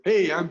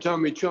Hey, I'm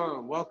Tommy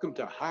Chong. Welcome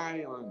to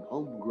High on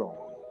Homegrown.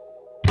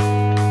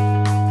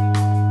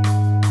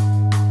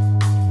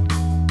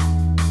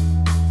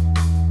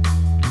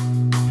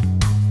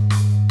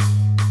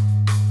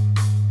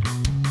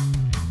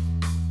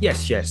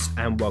 Yes,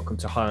 and welcome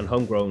to High on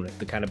Homegrown,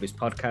 the cannabis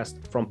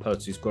podcast from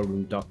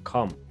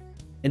PertusGrowroom.com.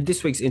 In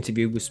this week's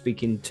interview, we're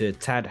speaking to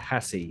Tad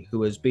Hasse,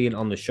 who has been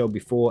on the show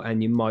before,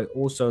 and you might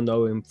also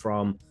know him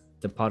from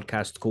the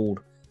podcast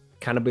called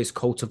Cannabis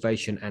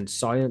Cultivation and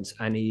Science,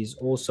 and he's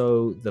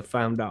also the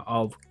founder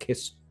of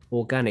KISS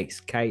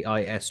Organics,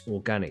 KIS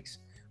Organics,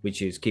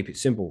 which is Keep It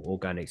Simple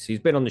Organics. He's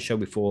been on the show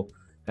before,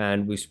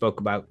 and we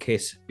spoke about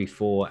KISS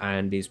before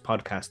and his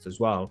podcast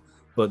as well.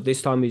 But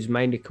this time he's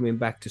mainly coming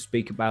back to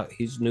speak about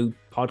his new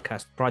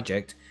podcast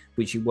project,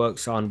 which he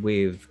works on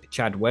with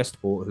Chad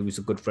Westport, who is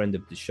a good friend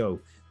of the show,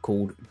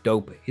 called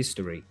Dope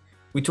History.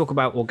 We talk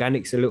about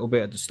organics a little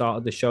bit at the start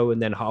of the show,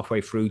 and then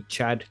halfway through,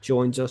 Chad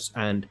joins us,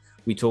 and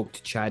we talk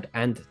to Chad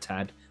and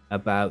Tad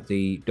about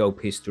the Dope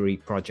History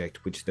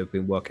project, which they've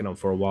been working on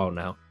for a while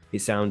now. It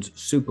sounds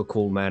super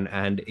cool, man.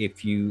 And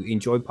if you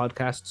enjoy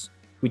podcasts,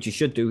 which you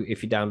should do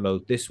if you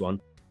download this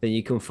one, then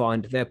you can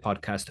find their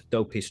podcast,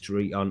 Dope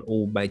History, on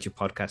all major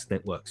podcast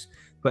networks.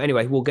 But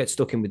anyway, we'll get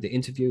stuck in with the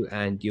interview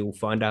and you'll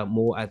find out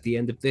more at the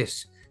end of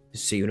this.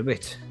 See you in a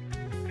bit.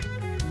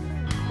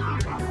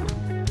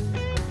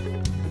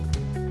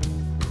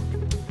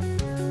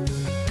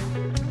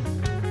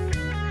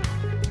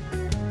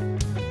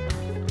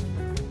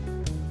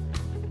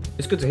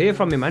 It's good to hear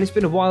from you, man. It's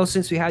been a while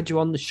since we had you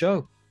on the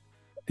show.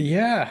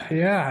 Yeah.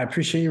 I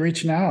appreciate you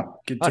reaching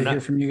out. Good to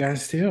hear from you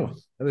guys too.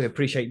 We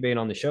appreciate being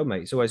on the show,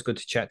 mate. It's always good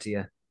to chat to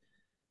you.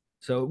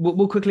 So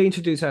we'll quickly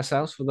introduce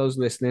ourselves for those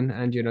listening,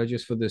 and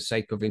just for the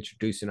sake of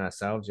introducing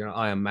ourselves,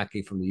 I am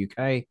Mackie from the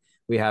UK.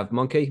 We have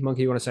Monkey.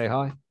 Monkey, you want to say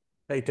hi?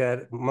 Hey,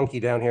 Dad. Monkey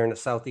down here in the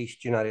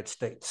Southeast United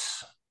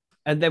States.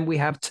 And then we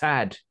have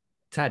Tad.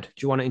 Tad,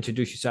 do you want to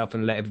introduce yourself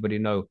and let everybody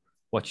know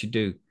what you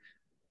do?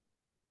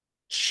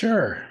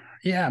 Sure.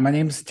 Yeah, my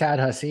name is Tad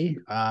Hasse.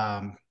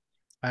 I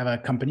have a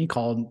company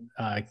called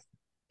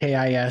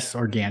KIS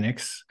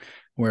Organics,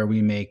 where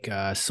we make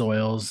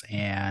soils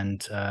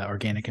and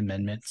organic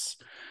amendments,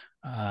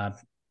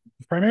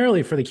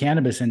 primarily for the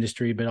cannabis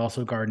industry, but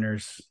also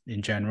gardeners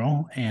in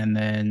general. And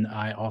then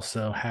I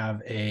also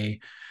have a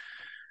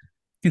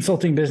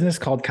consulting business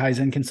called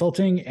Kaizen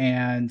Consulting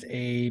and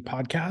a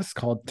podcast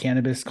called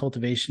Cannabis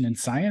Cultivation and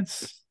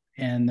Science.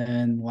 And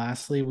then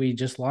lastly, we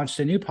just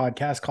launched a new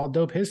podcast called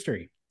Dope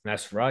History.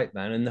 That's right,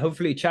 man. And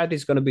hopefully Chad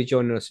is going to be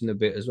joining us in a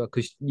bit as well,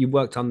 because you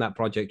worked on that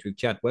project with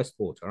Chad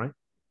Westport, all right?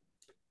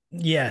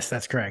 Yes,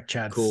 that's correct.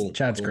 Chad's cool.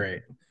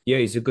 Great. Yeah,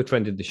 he's a good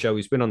friend of the show.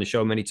 He's been on the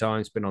show many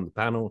times, been on the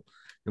panel.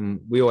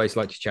 And we always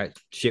like to chat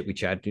shit with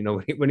Chad.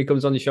 When he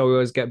comes on the show, we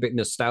always get a bit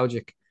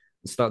nostalgic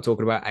and start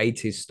talking about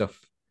 80s stuff,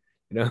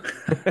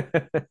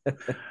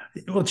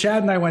 Well,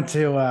 Chad and I went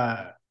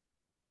to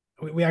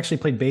we actually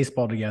played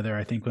baseball together,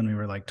 I think, when we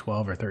were like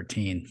 12 or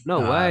 13.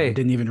 No way.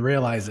 Didn't even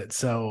realize it.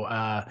 So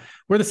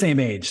we're the same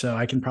age, so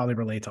I can probably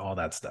relate to all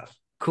that stuff.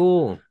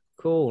 Cool.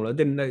 I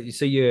didn't know.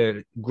 So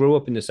you grew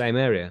up in the same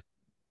area?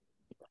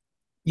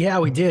 Yeah,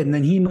 we did. And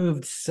then he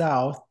moved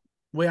south.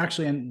 We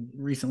actually, and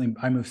recently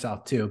I moved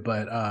south too.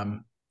 But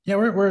yeah,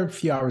 we're a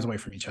few hours away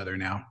from each other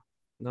now.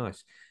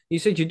 Nice. You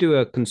said you do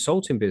a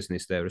consulting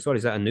business there as well.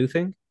 Is that a new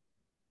thing?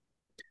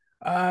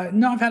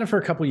 No, I've had it for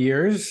a couple of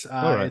years.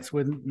 Right. It's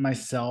with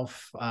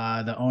myself,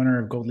 the owner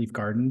of Gold Leaf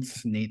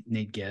Gardens,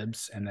 Nate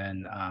Gibbs, and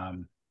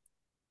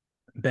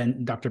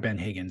then Dr. Ben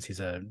Higgins. He's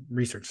a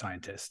research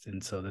scientist,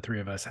 and so the three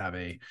of us have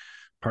a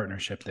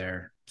partnership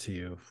there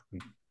to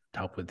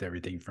help with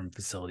everything from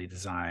facility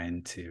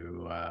design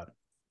to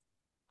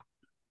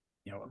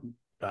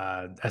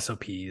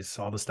SOPs,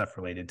 all the stuff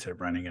related to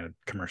running a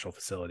commercial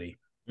facility.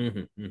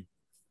 Mm-hmm.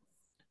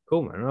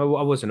 Cool, man. I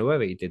wasn't aware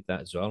that you did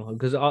that as well,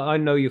 because I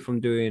know you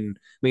from doing.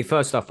 I mean,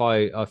 first off,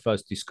 I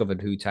first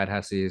discovered who Tad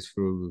Hasse is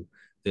through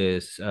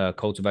this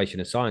Cultivation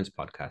and Science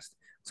podcast.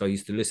 So I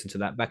used to listen to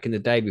that back in the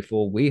day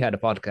before we had a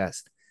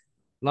podcast,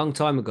 long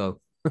time ago.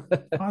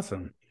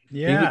 Awesome.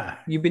 Yeah,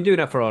 you've been doing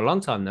that for a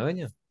long time now, haven't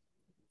you?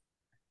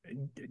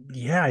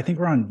 Yeah, I think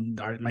we're on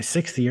my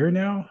 6th year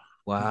now.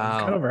 Wow.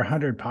 I've got over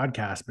 100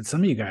 podcasts, but some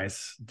of you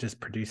guys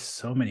just produce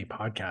so many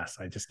podcasts.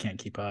 I just can't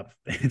keep up.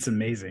 It's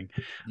amazing.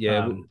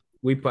 Yeah,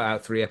 we put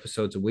out 3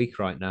 episodes a week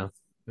right now.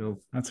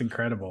 That's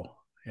incredible.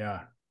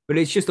 Yeah. But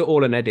it's just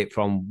all an edit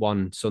from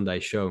one Sunday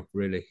show,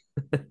 really.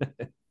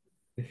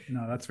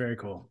 No, that's very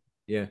cool.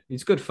 Yeah,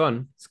 it's good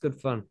fun. It's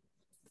good fun.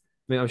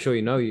 I mean, I'm sure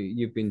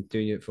you've been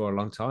doing it for a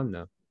long time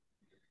now.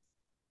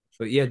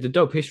 But yeah, the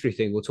Dope History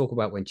thing we'll talk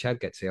about when Chad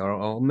gets here.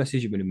 I'll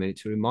message him in a minute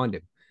to remind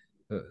him.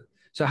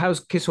 So how's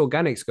KISS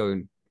Organics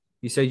going?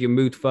 You said you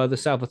moved further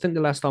south. I think the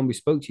last time we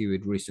spoke to you,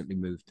 had recently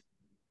moved.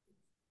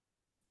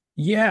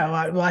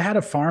 Yeah, well, I had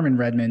a farm in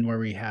Redmond,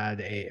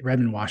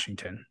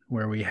 Washington,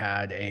 where we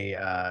had a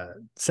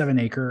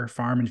 7-acre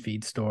farm and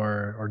feed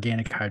store,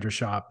 organic hydro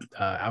shop,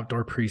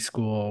 outdoor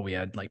preschool. We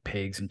had like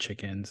pigs and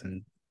chickens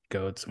and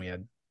goats, and we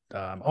had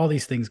all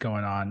these things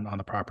going on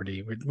the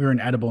property. We were an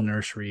edible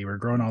nursery. We're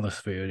growing all this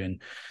food,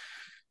 and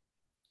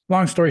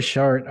long story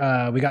short,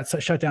 we got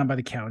shut down by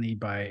the county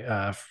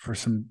for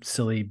some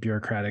silly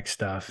bureaucratic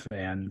stuff,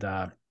 and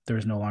there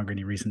was no longer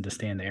any reason to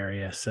stay in the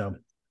area. So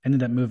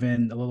ended up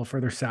moving a little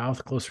further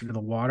south, closer to the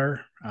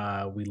water.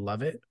 We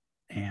love it,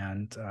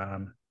 and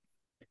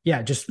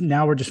yeah, just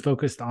now we're just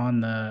focused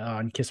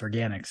on Kiss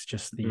Organics,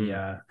 just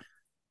the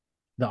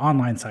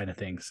online side of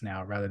things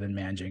now, rather than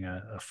managing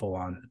a full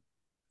on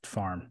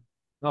farm.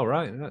 Oh,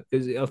 right.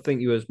 I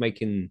think you was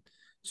making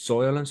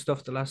soil and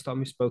stuff the last time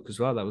we spoke as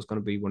well. That was going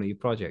to be one of your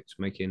projects,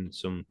 making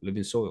some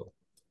living soil.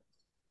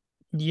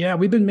 Yeah,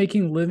 we've been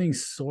making living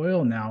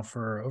soil now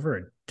for over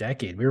a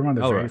decade. We were one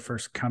of the very right.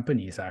 first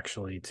companies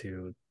actually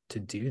to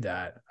do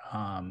that.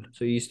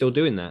 So you're still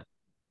doing that?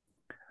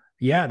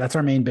 Yeah, that's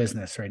our main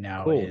business right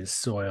now. Cool. Is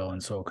soil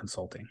and soil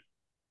consulting.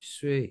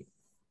 Sweet.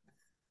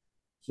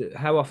 So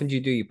how often do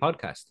you do your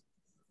podcast?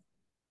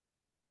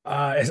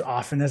 As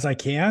often as I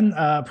can,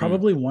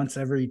 probably once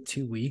every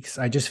 2 weeks.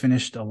 I just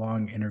finished a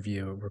long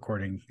interview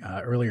recording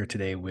earlier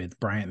today with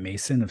Bryant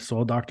Mason of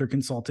Soil Doctor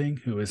Consulting,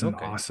 who is an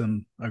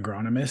awesome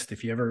agronomist.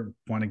 If you ever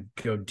want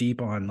to go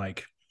deep on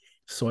like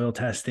soil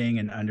testing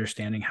and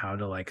understanding how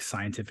to like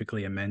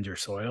scientifically amend your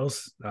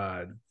soils,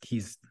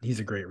 he's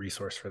a great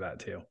resource for that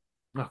too.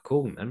 Oh,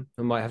 cool, man.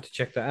 I might have to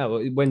check that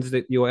out. When's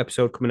your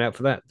episode coming out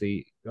for that?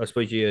 I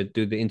suppose you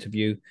do the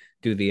interview,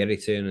 do the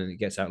editing, and it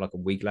gets out like a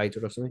week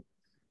later or something.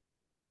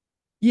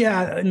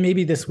 Yeah,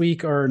 maybe this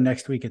week or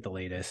next week at the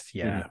latest.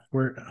 Yeah,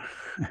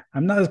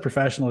 I'm not as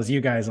professional as you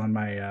guys on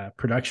my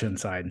production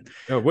side.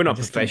 No, we're not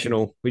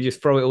professional. We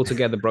just throw it all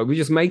together, bro. We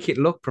just make it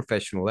look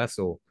professional. That's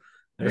all.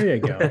 There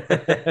you go.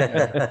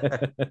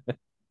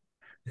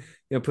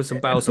 Put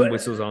some bells and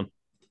whistles on.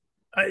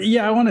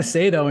 Yeah, I want to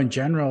say though, in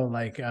general,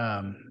 like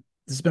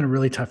this has been a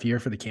really tough year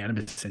for the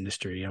cannabis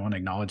industry. I want to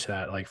acknowledge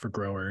that, like for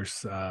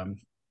growers.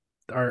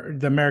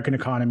 The American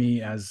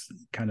economy, as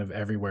kind of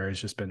everywhere, has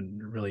just been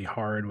really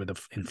hard with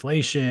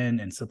inflation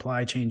and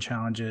supply chain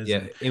challenges.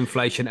 Yeah,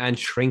 inflation and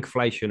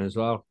shrinkflation as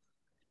well.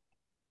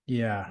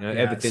 Yeah,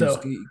 everything's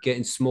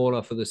getting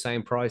smaller for the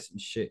same price and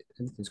shit.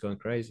 Everything's going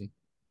crazy.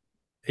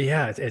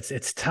 Yeah,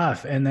 it's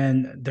tough. And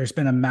then there's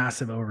been a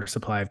massive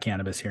oversupply of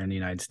cannabis here in the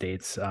United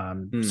States.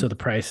 So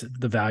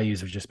the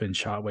values have just been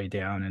shot way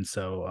down. And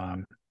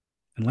so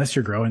unless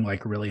you're growing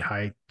like really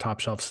high top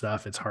shelf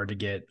stuff, it's hard to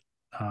get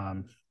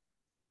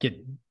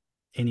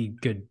any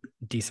good,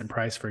 decent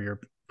price for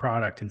your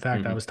product. In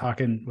fact, I was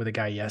talking with a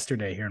guy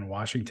yesterday here in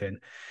Washington,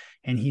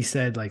 and he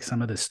said like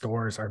some of the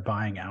stores are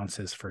buying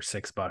ounces for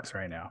 $6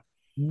 right now.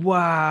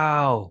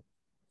 Wow.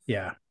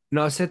 Yeah.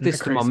 No, I said this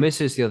to my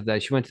missus the other day.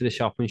 She went to the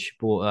shop and she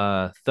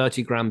bought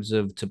 30 grams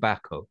of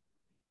tobacco.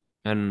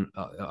 And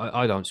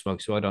I don't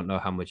smoke, so I don't know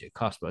how much it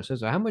costs. But I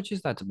said, how much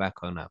is that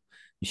tobacco now?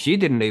 She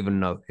didn't even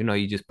know.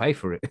 You just pay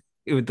for it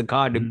with the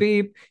card. And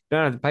beep, you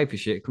don't have to pay for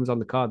shit. It comes on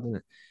the card, doesn't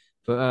it?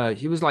 But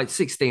she was like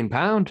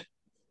 £16.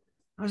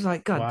 I was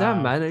like, God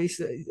damn, man.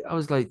 I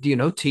was like, do you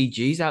know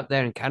TGs out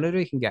there in Canada?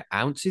 You can get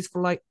ounces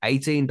for like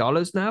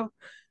 $18 now.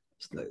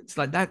 It's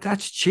like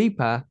that's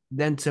cheaper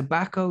than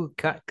tobacco.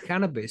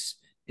 Cannabis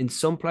in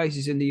some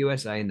places in the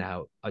USA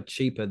now are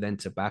cheaper than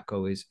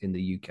tobacco is in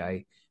the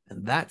UK.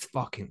 And that's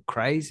fucking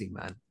crazy,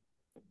 man.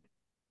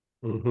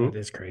 It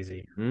is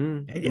crazy.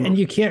 And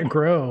you can't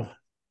grow.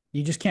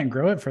 You just can't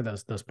grow it for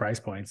those price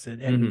points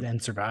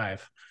and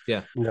survive.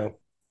 Yeah. No.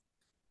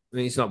 I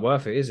mean, it's not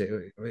worth it, is it?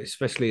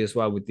 Especially as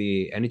well with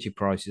the energy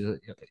prices.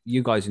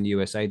 You guys in the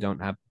USA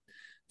don't have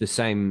the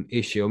same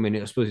issue. I mean,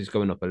 I suppose it's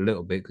going up a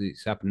little bit because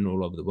it's happening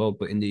all over the world.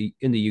 But in the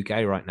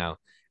UK right now,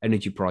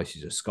 energy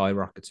prices are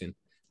skyrocketing,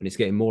 and it's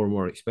getting more and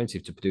more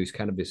expensive to produce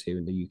cannabis here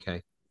in the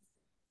UK.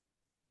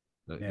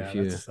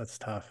 That's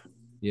tough.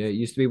 Yeah, it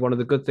used to be one of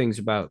the good things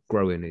about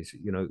growing is,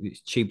 it's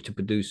cheap to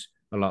produce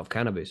a lot of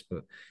cannabis.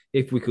 But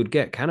if we could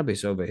get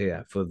cannabis over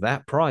here for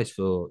that price,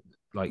 for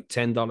like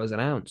 $10 an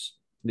ounce,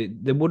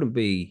 there wouldn't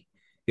be,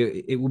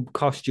 it would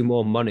cost you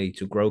more money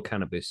to grow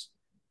cannabis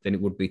than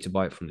it would be to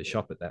buy it from the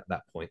shop at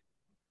that point.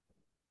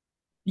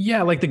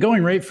 Yeah, like the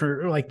going rate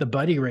for like the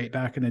buddy rate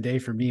back in the day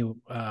for me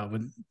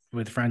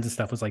with friends and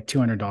stuff was like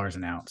 $200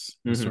 an ounce,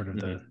 sort of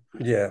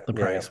the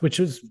price, which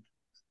was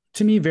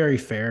to me very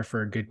fair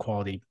for a good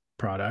quality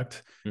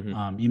product.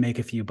 You make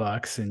a few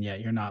bucks and yet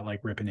you're not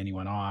like ripping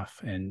anyone off.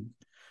 And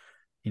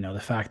the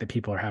fact that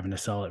people are having to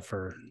sell it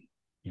for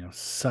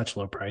such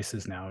low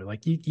prices now,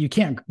 like you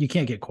can't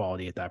get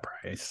quality at that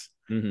price.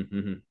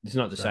 It's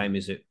not the same,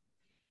 is it?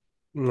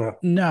 No.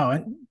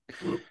 And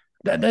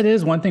that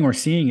is one thing we're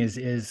seeing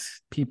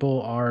is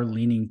people are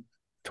leaning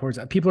towards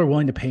that. People are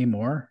willing to pay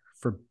more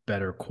for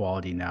better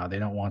quality now. They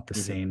don't want the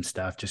same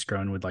stuff just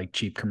grown with like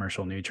cheap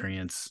commercial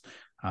nutrients,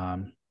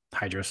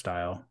 hydro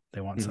style. They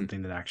want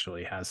something that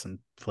actually has some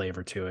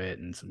flavor to it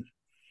and some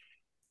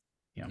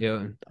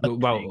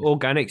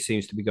organic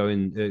seems to be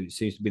going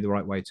seems to be the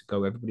right way to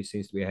go. Everybody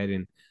seems to be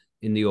heading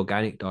in the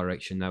organic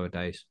direction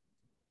nowadays.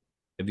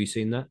 Have you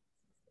seen that?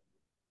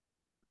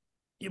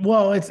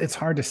 Well, it's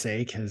hard to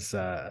say because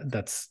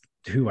that's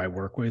who I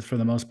work with for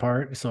the most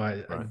part. So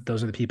Right.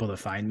 those are the people that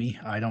find me.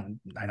 I don't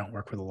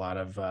work with a lot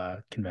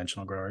of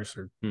conventional growers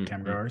or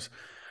chem growers.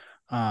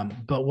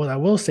 But what I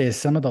will say is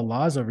some of the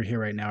laws over here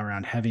right now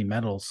around heavy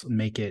metals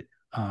make it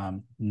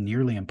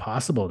nearly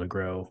impossible to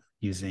grow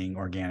using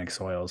organic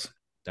soils.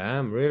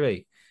 Damn,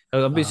 really?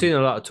 I've been Um, seeing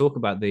a lot of talk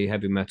about the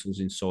heavy metals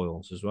in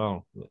soils as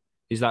well.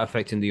 Is that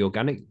affecting the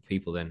organic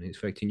people then? It's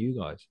affecting you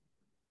guys?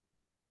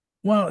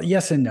 Well,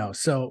 yes and no.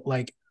 So,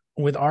 like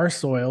with our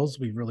soils,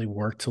 we really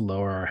work to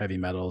lower our heavy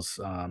metals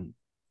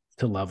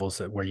to levels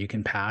where you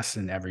can pass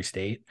in every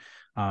state.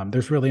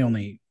 There's really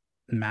only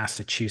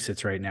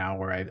Massachusetts right now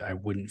where I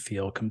wouldn't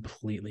feel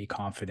completely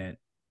confident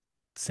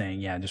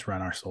saying, yeah, just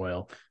run our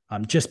soil,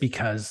 just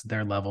because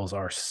their levels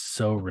are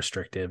so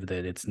restrictive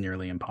that it's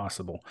nearly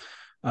impossible.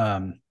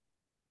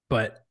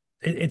 But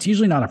it's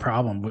usually not a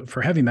problem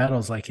for heavy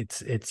metals. Like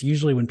it's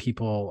usually when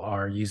people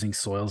are using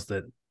soils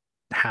that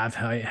have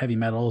heavy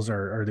metals,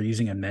 or they're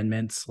using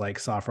amendments like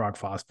soft rock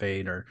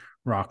phosphate or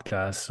rock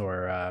dust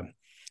or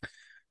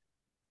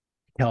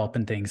kelp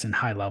and things in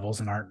high levels,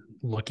 and aren't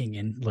looking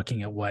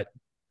at what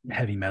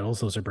heavy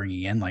metals those are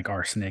bringing in, like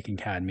arsenic and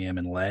cadmium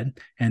and lead,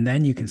 and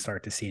then you can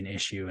start to see an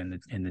issue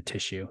in the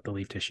tissue, the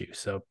leaf tissue.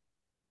 So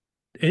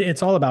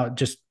it's all about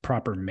just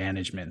proper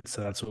management.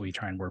 So that's what we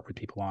try and work with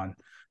people on,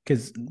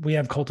 because we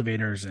have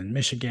cultivators in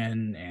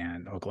Michigan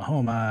and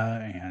Oklahoma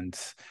and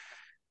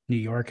New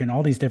York and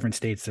all these different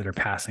states that are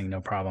passing no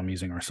problem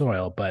using our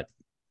soil, but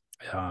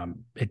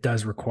it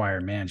does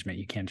require management.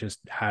 You can't just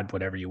add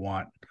whatever you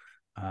want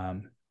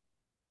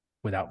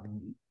without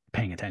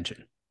paying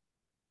attention.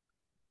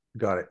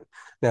 Got it.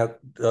 Now,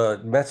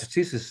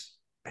 Massachusetts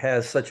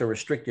has such a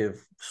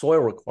restrictive soil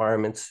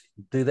requirements.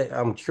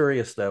 I'm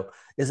curious though,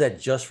 is that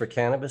just for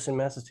cannabis in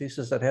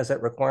Massachusetts that has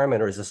that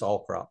requirement, or is this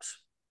all crops?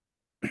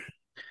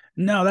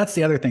 No, that's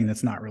the other thing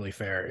that's not really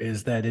fair,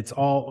 is that it's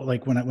all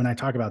like when I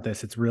talk about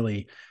this, it's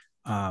really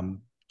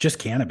just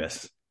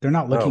cannabis. They're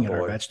not looking at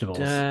our vegetables.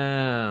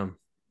 Damn.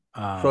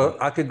 So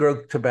I could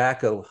grow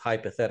tobacco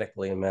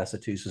hypothetically in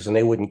Massachusetts, and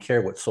they wouldn't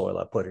care what soil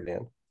I put it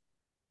in.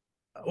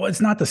 Well,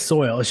 it's not the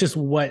soil. It's just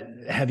what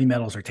heavy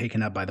metals are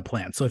taken up by the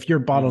plant. So if your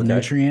bottle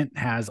nutrient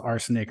has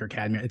arsenic or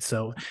cadmium, it's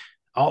so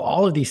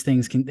all of these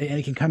things can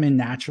come in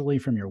naturally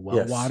from your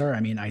well water. I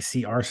mean, I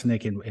see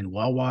arsenic in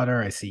well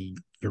water. I see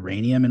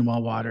uranium in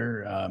well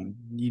water.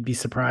 You'd be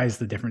surprised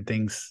the different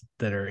things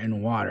that are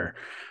in water.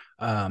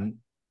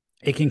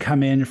 It can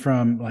come in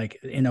from, like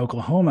in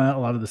Oklahoma, a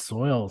lot of the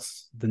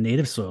soils, the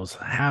native soils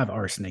have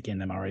arsenic in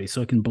them already.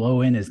 So it can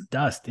blow in as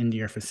dust into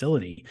your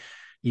facility,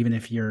 even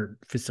if your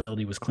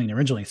facility was clean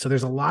originally. So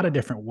there's a lot of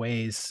different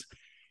ways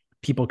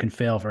people can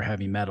fail for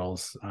heavy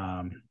metals.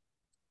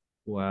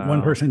 Wow.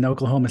 One person in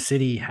Oklahoma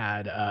City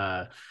had,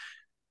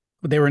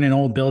 they were in an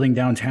old building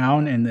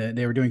downtown, and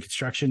they were doing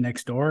construction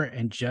next door,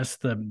 and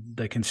just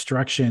the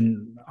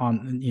construction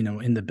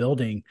in the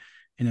building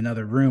in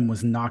another room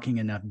was knocking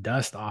enough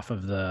dust off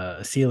of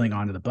the ceiling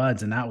onto the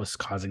buds, and that was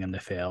causing them to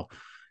fail.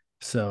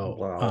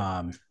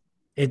 So,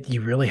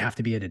 you really have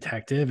to be a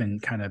detective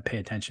and kind of pay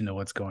attention to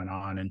what's going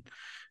on. And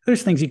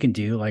there's things you can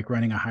do, like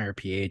running a higher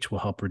pH will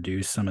help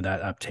reduce some of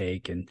that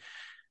uptake. And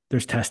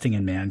there's testing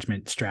and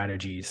management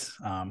strategies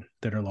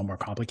that are a little more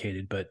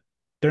complicated, but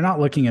they're not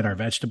looking at our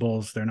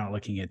vegetables. They're not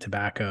looking at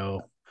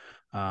tobacco.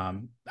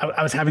 I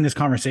was having this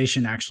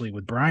conversation actually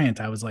with Bryant.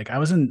 I was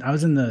in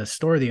the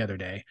store the other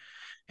day,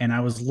 and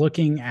I was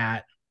looking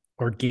at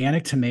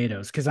organic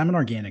tomatoes, because I'm an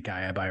organic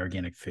guy. I buy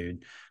organic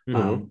food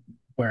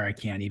where I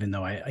can, even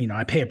though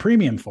I pay a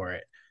premium for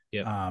it.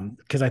 Yeah.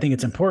 Because I think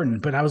it's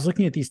important. But I was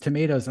looking at these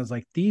tomatoes, and I was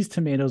like, these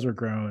tomatoes were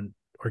grown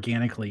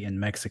organically in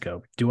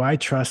Mexico. Do I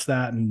trust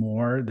that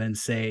more than,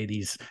 say,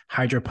 these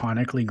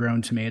hydroponically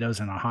grown tomatoes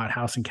in a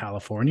hothouse in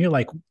California?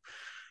 Like,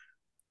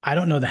 I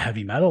don't know the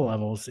heavy metal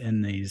levels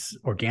in these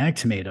organic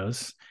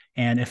tomatoes.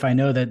 And if I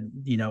know that,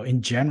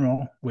 in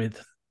general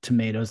with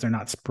tomatoes, they're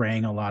not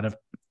spraying a lot of,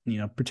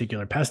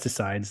 particular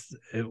pesticides,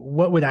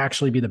 what would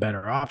actually be the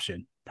better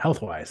option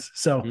health-wise?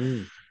 So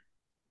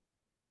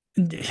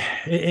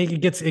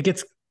it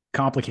gets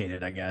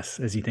complicated, I guess,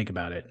 as you think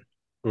about it.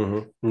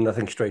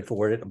 Nothing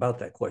straightforward about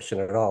that question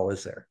at all,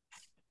 is there?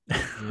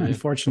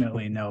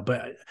 Unfortunately, no.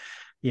 But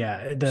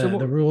yeah,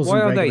 the rules.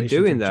 Why and are they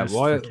doing that? Just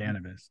for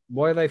cannabis?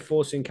 Why are they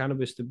forcing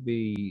cannabis to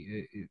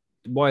be?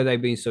 Why are they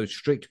being so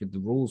strict with the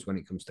rules when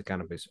it comes to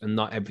cannabis and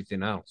not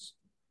everything else?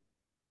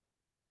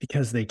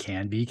 Because they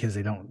can be, because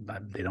they don't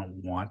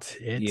want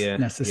it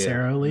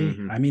necessarily. Yeah.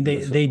 Mm-hmm. I mean,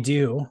 they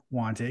do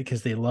want it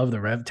because they love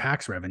the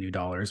tax revenue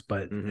dollars,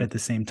 but at the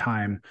same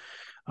time,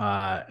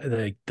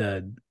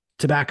 the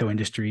tobacco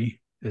industry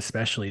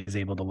especially is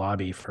able to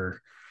lobby for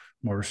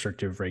more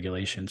restrictive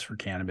regulations for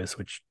cannabis,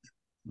 which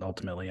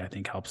ultimately I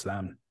think helps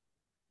them.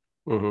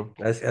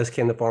 As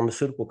can the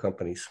pharmaceutical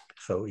companies.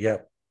 So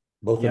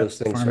both of those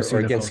things are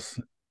against.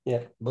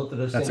 Yeah, both of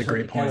those. That's things a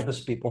great point.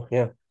 Cannabis people.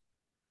 Yeah.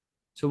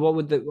 So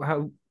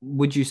how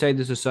would you say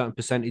there's a certain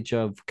percentage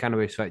of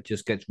cannabis that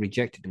just gets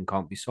rejected and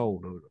can't be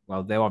sold?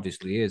 Well, there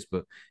obviously is,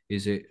 but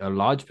is it a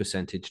large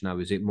percentage now?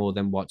 Is it more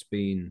than what's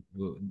been?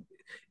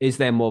 Is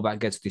there more that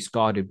gets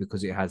discarded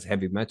because it has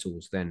heavy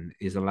metals than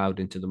is allowed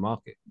into the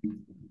market?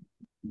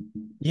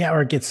 Yeah,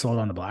 or it gets sold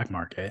on the black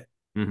market.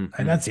 Mm-hmm.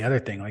 And that's the other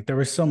thing. Like there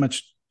was so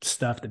much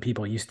stuff that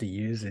people used to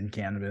use in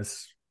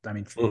cannabis. I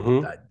mean,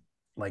 Mm-hmm.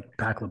 like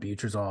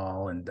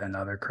paclobutrazol and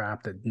other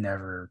crap that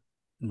never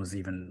was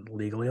even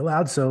legally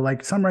allowed. So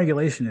like some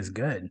regulation is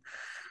good.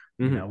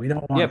 You Mm-hmm. know, we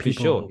don't Yeah, want for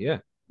sure. people Yeah.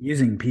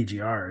 using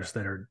PGRs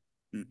that are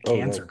Oh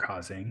cancer no.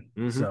 causing.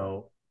 Mm-hmm.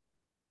 So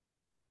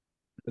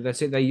But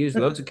that's it. They use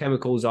loads of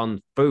chemicals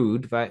on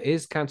food that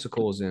is cancer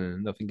causing,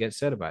 and nothing gets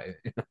said about it.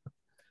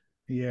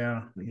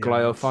 yeah,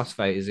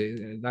 Glyphosate is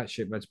it that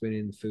shit that's been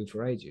in the food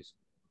for ages.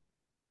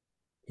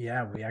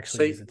 yeah, we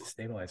actually use Say, it to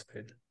stabilize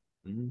food.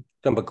 Mm-hmm.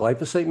 talking about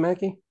glyphosate,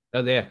 Mackie?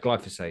 Oh, yeah,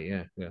 glyphosate.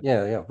 Yeah, yeah.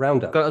 Yeah, yeah,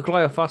 Roundup.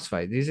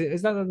 Glyphosate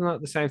is that not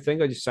the same thing?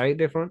 I just say it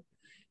different,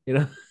 you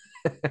know?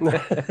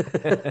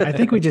 I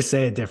think we just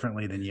say it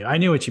differently than you. I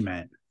knew what you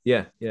meant.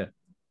 Yeah, yeah.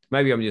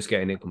 Maybe I'm just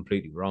getting it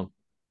completely wrong.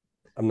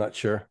 I'm not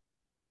sure.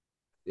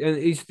 And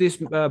is this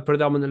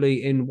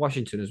predominantly in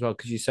Washington as well?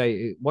 Because you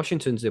say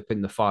Washington's up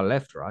in the far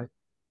left, right?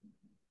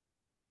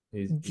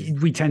 Is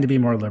We tend to be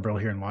more liberal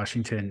here in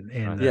Washington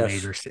in the okay.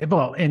 Yes.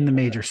 well, in the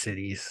major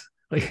cities.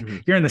 Like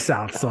Mhm. you're in the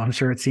South, so I'm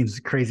sure it seems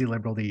crazy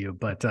liberal to you.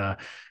 But yeah,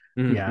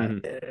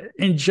 Mhm.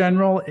 in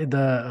general,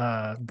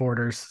 the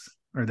borders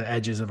or the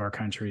edges of our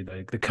country,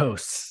 the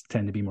coasts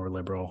tend to be more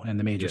liberal, and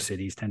the major Yeah.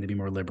 cities tend to be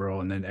more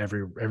liberal, and then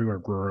everywhere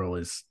rural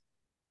is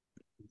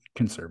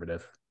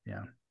conservative.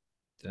 Yeah.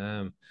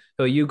 Damn.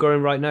 So are you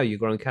growing right now? You're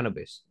growing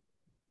cannabis.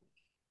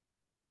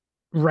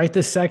 Right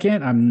this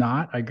second, I'm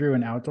not. I grew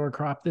an outdoor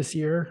crop this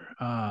year,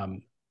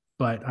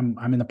 but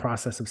I'm in the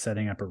process of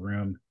setting up a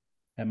room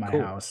at my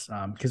Cool. house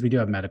because we do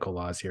have medical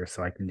laws here,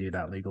 so I can do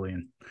that legally.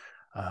 And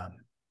um,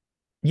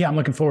 yeah, I'm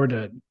looking forward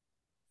to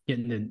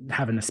getting to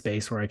having a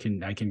space where I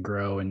can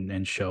grow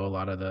and show a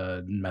lot of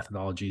the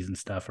methodologies and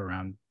stuff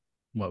around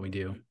what we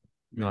do. And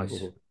Nice.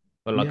 Mhm.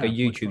 But like a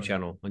yeah, look YouTube forward to it.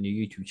 channel on your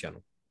YouTube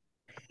channel.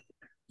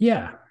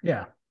 Yeah,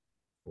 yeah.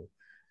 Cool.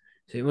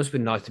 So it must be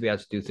nice to be able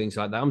to do things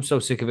like that. I'm so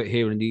sick of it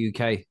here in the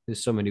UK.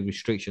 There's so many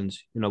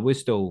restrictions. You know, we're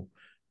still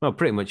well,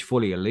 pretty much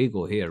fully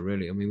illegal here,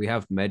 really. I mean, we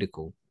have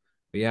medical,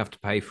 but you have to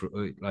pay for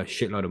a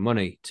shitload of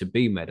money to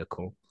be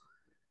medical.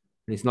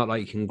 And it's not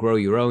like you can grow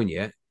your own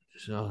yet.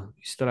 So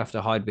you still have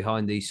to hide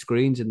behind these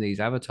screens and these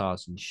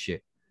avatars and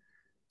shit.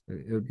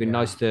 It would be Yeah.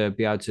 nice to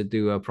be able to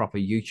do a proper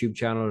YouTube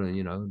channel and,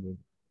 you know,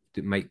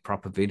 to make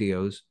proper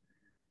videos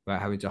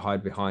without having to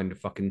hide behind a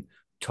fucking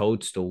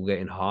toadstool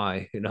getting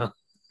high, you know?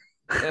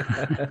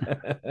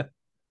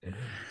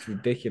 It's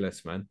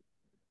ridiculous, man.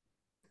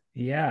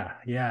 Yeah,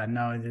 yeah.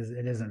 No, it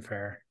isn't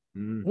fair.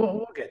 Mm.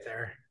 We'll get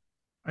there.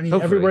 I mean,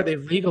 everywhere Hopefully.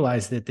 they've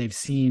legalized it, they've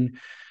seen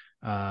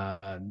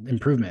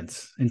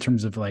improvements in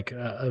terms of like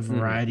a Mhm.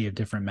 variety of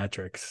different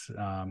metrics.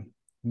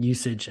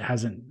 Usage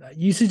has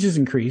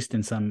increased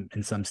in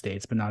some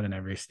states, but not in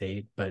every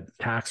state. But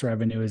tax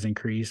revenue has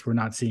increased. We're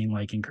not seeing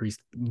like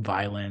increased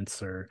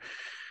violence or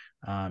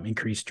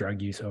increased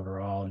drug use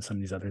overall, and some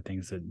of these other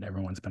things that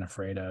everyone's been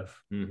afraid of.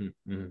 Mhm.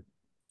 Mhm.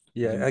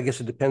 Yeah, I guess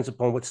it depends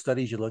upon what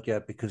studies you look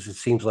at because it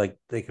seems like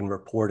they can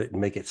report it and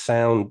make it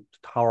sound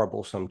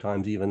horrible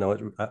sometimes, even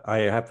though I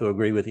have to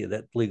agree with you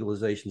that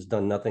legalization's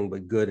done nothing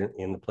but good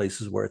in the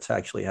places where it's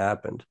actually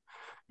happened.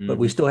 But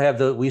Mhm.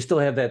 we still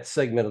have that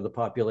segment of the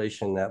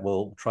population that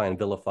will try and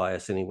vilify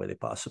us any way they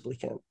possibly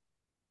can.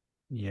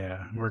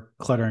 Yeah, we're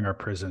cluttering our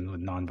prison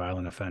with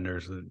nonviolent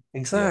offenders that Yeah.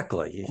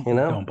 Exactly.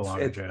 don't belong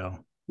in It,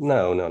 jail.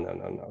 no, no, no,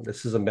 no, no.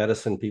 This is a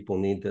medicine. People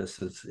need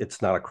this.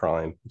 It's not a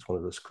crime. It's one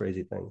of those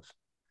crazy things.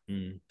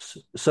 Mm.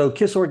 So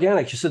Kiss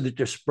Organics, you said that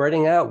they're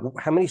spreading out.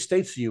 How many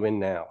states are you in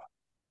now?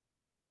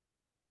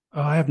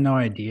 Oh, I have no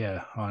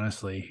idea,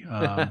 honestly.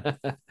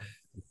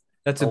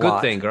 That's A a good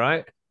lot. thing,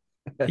 right?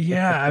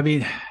 Yeah, I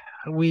mean,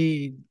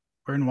 we're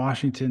in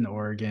Washington,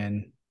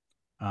 Oregon,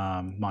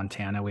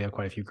 Montana. We have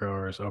quite a few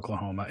growers.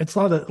 Oklahoma. It's a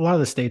lot of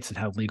the states that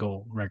have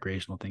legal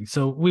recreational things.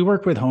 So we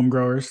work with home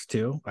growers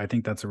too. I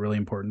think that's really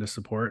important to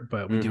support.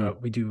 But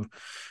Mhm. we do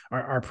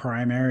our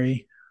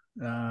primary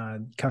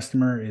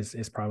customer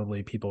is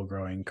probably people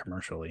growing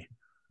commercially.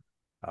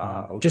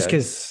 Just Okay.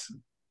 because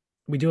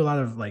we do a lot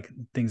of like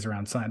things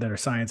around science that are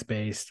science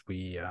based.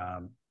 We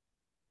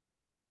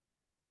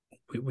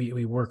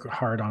work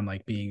hard on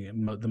like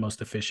being the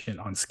most efficient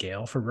on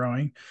scale for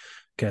growing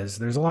because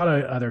there's a lot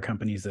of other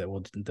companies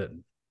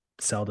that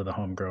sell to the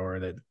home grower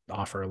that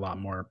offer a lot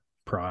more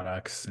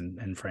products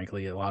and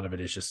frankly a lot of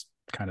it is just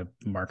kind of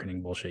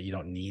marketing bullshit. You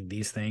don't need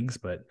these things,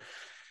 but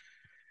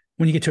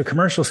when you get to a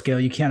commercial scale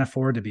you can't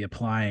afford to be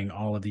applying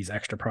all of these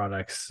extra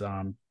products.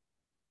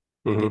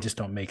 They Mhm. just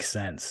don't make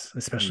sense,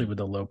 especially Mm. with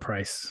the low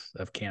price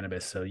of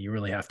cannabis. So you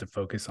really have to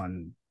focus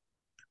on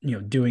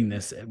doing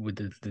this with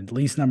the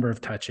least number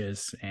of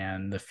touches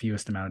and the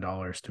fewest amount of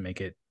dollars to make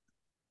it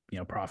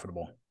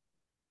profitable.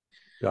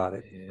 Got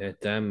it. Yeah,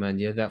 damn, man.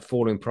 Yeah, that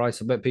falling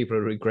price. I bet people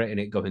are regretting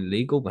it going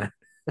legal, man.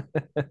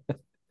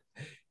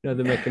 They're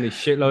making a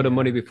shitload of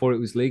money Yeah, before it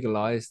was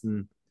legalized,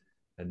 and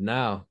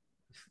now,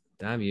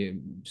 damn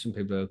you, some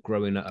people are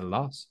growing at a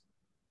loss.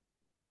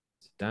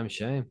 It's a damn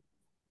shame.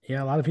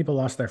 Yeah, a lot of people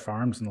lost their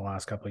farms in the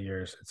last couple of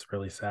years. It's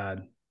really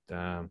sad.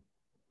 Damn.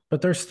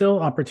 But there's still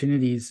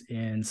opportunities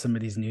in some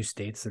of these new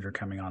states that are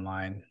coming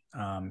online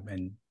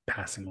and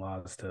passing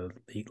laws to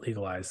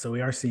legalize. So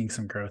we are seeing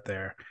some growth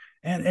there.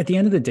 And at the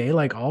end of the day,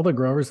 like all the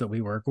growers that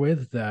we work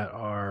with that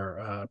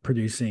are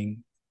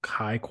producing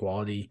high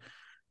quality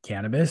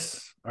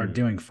cannabis are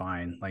doing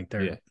fine. Like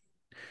they're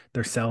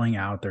selling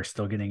out. They're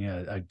still getting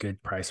a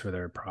good price for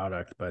their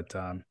product. But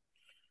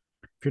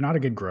if you're not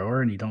a good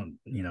grower and you don't,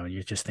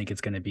 you just think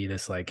it's going to be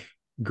this like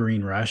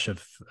green rush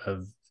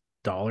of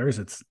dollars,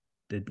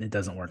 it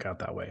doesn't work out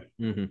that way.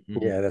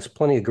 Yeah, there's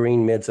plenty of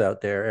green mids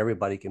out there.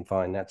 Everybody can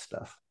find that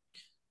stuff.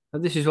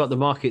 And this is what the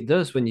market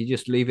does when you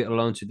just leave it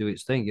alone to do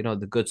its thing.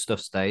 The good stuff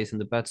stays and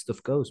the bad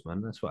stuff goes,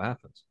 man. That's what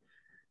happens.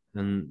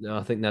 And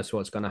I think that's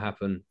what's going to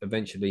happen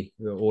eventually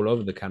all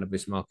over the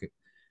cannabis market.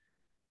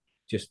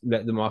 Just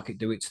let the market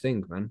do its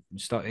thing, man.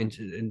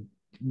 And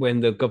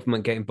when the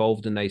government get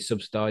involved and they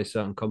subsidize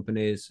certain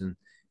companies and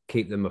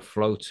keep them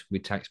afloat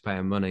with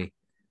taxpayer money,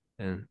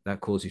 and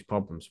that causes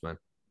problems, man.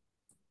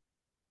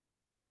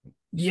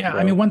 Yeah,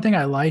 I mean, one thing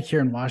I like here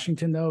in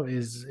Washington though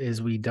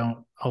is we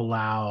don't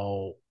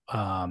allow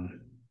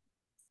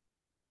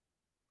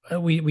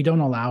we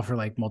don't allow for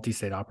like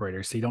multi-state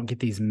operators. So you don't get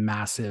these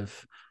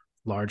massive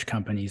large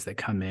companies that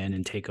come in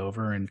and take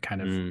over and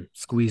kind of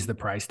squeeze the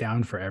price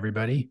down for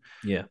everybody.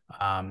 Yeah.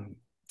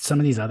 Some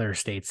of these other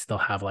states, they'll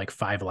have like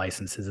 5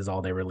 licenses is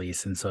all they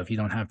release. And so if you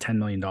don't have $10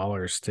 million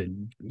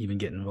to even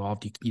get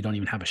involved, you don't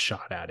even have a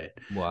shot at it.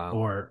 Wow.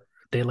 Or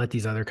they let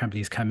these other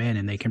companies come in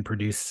and they can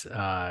produce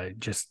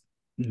just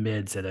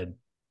mids at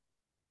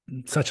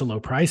such a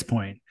low price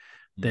point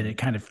that it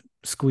kind of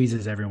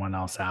squeezes everyone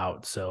else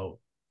out. So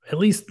at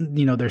least,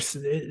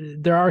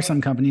 there are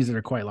some companies that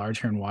are quite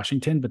large here in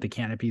Washington, but the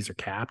canopies are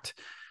capped.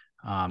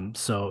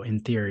 So in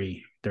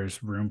theory,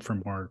 there's room for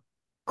more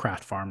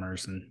craft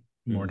farmers and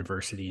more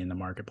diversity in the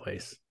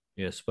marketplace.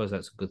 Yeah, I suppose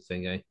that's a good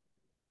thing, eh?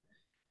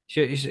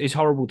 It's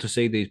horrible to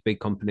see these big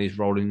companies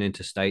rolling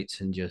into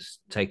states and just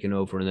taking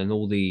over, and then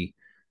all the,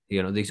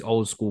 these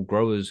old school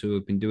growers who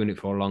have been doing it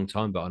for a long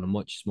time, but on a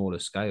much smaller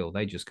scale,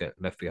 they just get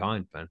left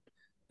behind, man.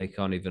 They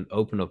can't even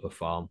open up a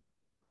farm.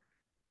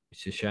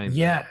 It's a shame.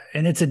 Yeah, man.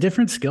 And it's a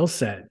different skill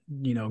set,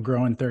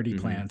 growing 30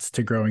 plants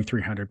to growing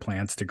 300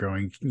 plants to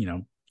growing,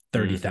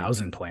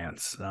 30,000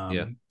 plants.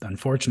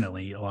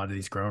 Unfortunately, a lot of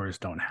these growers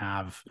don't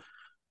have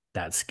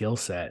that skill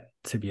set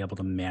to be able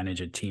to manage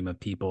a team of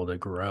people to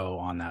grow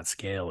on that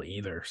scale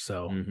either.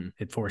 So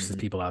it forces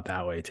people out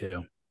that way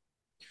too.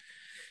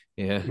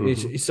 Yeah,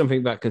 it's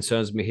something that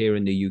concerns me here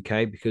in the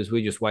UK because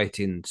we're just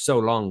waiting so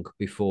long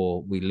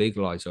before we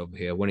legalize over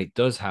here. When it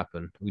does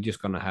happen, we're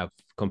just going to have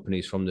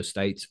companies from the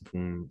States,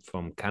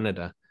 from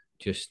Canada,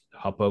 just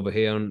hop over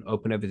here and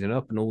open everything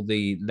up. And all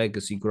the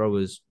legacy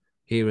growers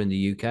here in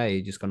the UK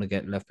are just going to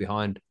get left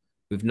behind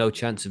with no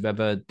chance of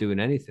ever doing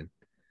anything.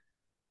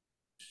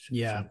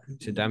 Yeah,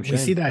 it's a damn shame. We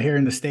see that here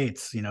in the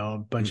States. A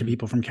bunch of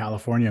people from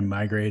California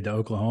migrated to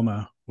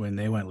Oklahoma when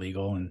they went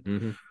legal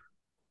and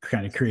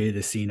kind of created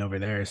a scene over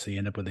there. So you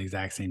end up with the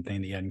exact same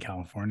thing that you had in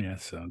California.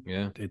 So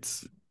yeah,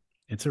 it's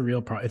a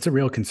real it's a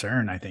real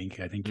concern. I think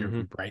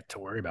you're right to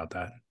worry about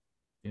that.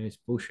 Yeah, it's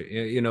bullshit.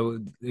 Yeah,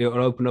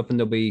 it'll open up and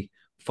there'll be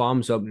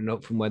farms opening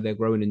up from where they're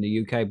growing in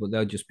the UK, but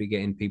they'll just be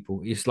getting people.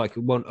 It's like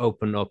it won't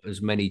open up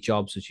as many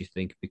jobs as you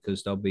think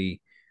because they'll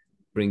be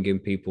bringing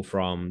people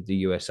from the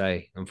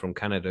USA and from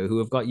Canada who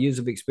have got years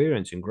of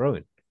experience in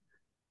growing.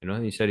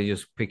 Instead of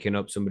just picking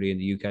up somebody in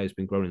the UK who's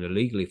been growing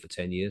illegally for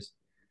 10 years,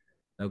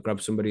 they'll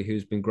grab somebody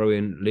who's been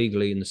growing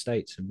legally in the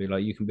States and be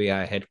like, you can be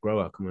our head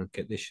grower. Come and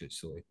get this shit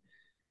sorted.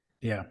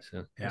 Yeah.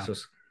 So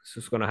it's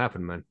just going to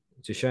happen, man.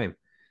 It's a shame.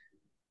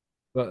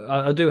 But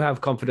I do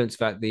have confidence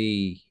that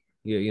the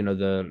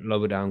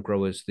lower down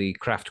growers, the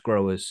craft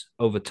growers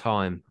over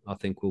time, I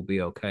think will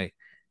be okay.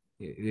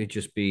 It'd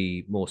just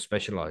be more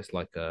specialized,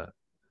 like a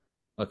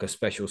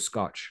special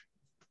scotch,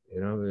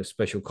 a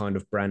special kind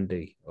of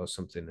brandy or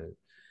something.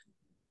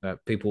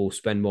 People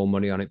spend more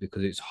money on it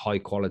because it's high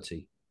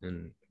quality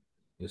and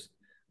just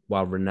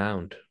well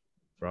renowned,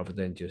 rather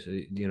than just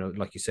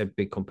like you said,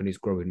 big companies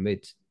growing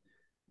mids.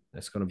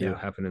 That's going to be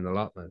happening a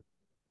lot, man.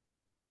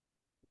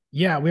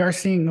 Yeah, we are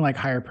seeing like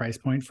higher price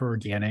point for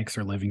organics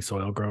or living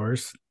soil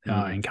growers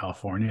in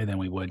California than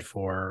we would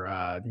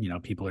for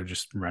people are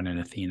just running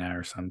Athena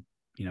or some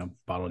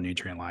bottled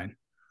nutrient line.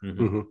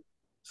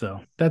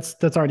 So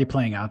that's already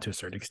playing out to a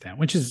certain extent,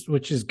 which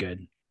is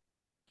good.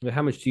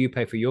 How much do you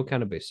pay for your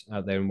cannabis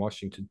out there in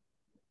Washington?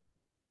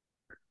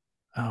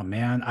 Oh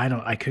man,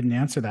 I couldn't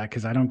answer that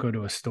because I don't go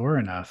to a store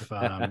enough.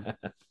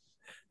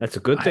 That's a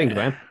good thing,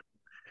 man.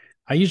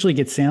 I usually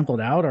get sampled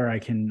out, or I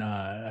can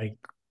I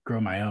grow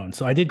my own.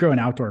 So I did grow an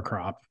outdoor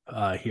crop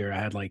here. I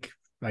had like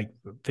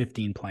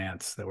 15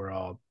 plants that were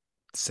all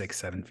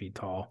 6-7 feet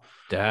tall.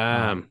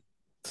 Damn.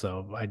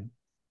 So I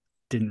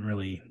didn't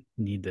really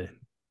need the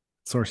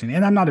sourcing,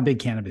 and I'm not a big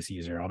cannabis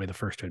user. I'll be the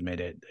first to admit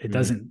it. It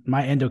doesn't.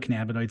 My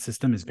endocannabinoid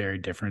system is very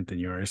different than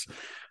yours.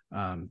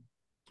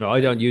 No,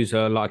 I don't use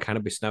a lot of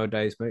cannabis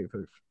nowadays, mate.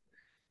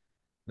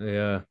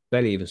 I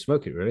barely even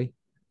smoke it, really.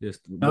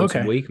 just once a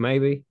Okay. week,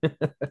 maybe.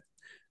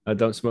 I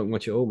don't smoke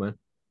much at all, man.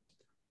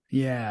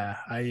 Yeah,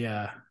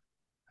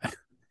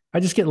 I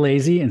just get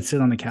lazy and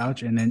sit on the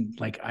couch, and then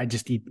like I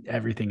just eat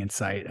everything in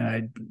sight,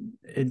 and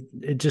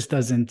it just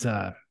doesn't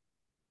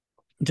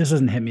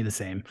hit me the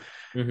same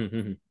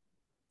Mm-hmm.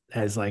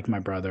 as like my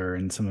brother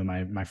and some of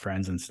my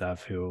friends and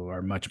stuff who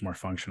are much more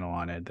functional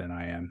on it than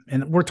I am.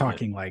 And we're Yeah.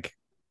 talking like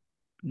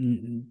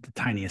the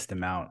tiniest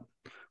amount,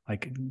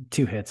 like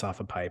 2 hits off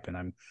a pipe,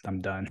 and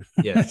I'm done.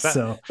 Yeah,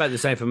 So about the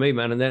same for me,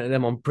 man. And then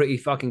I'm pretty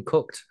fucking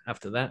cooked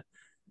after that.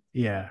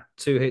 yeah,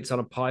 2 hits on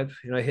a pipe,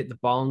 hit the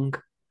bong,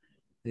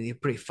 then you're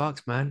pretty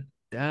fucked, man.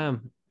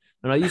 Damn.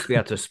 And I used to be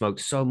able to smoke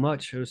so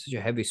much. I was such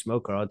a heavy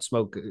smoker. I'd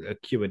smoke a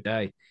cue a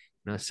day.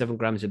 7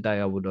 grams a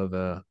day I would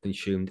have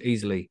consumed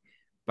easily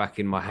back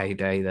in my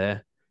heyday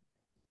there.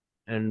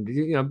 And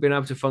been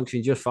able to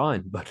function just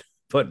fine.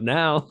 But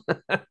now,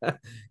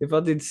 if I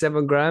did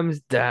 7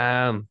 grams,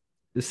 damn,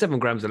 the 7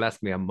 grams will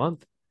last me a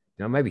month.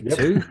 Maybe Yep.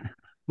 two.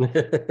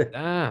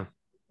 Damn,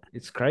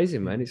 it's crazy,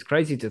 man. It's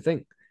crazy to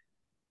think.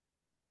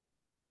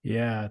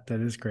 yeah,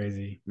 that is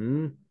crazy.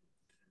 Mm.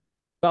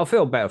 But I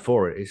feel better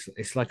for it.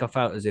 It's like I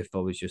felt as if I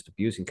was just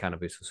abusing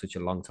cannabis for such a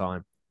long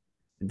time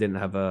and didn't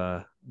have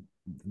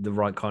the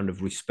right kind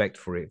of respect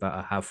for it that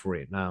I have for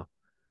it now.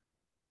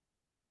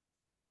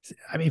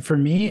 I mean, for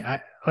me,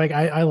 I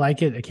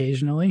like it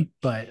occasionally,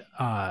 but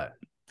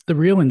the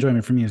real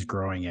enjoyment for me is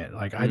growing it.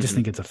 Like I just Mhm.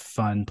 think it's a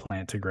fun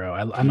plant to grow.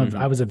 Mhm.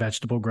 I was a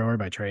vegetable grower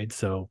by trade,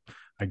 so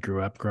I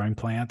grew up growing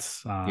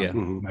plants. Yeah.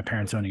 Mhm. My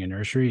parents owning a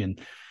nursery, and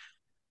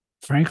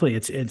frankly,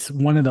 it's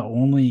one of the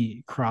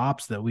only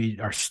crops that we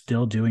are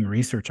still doing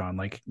research on.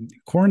 Like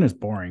corn is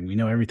boring. We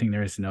know everything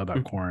there is to know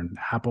about corn.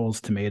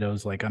 Apples,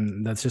 tomatoes, like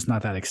that's just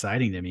not that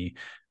exciting to me.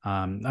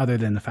 Other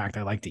than the fact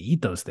I like to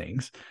eat those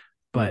things.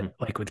 But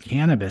like with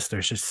cannabis,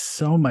 there's just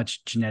so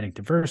much genetic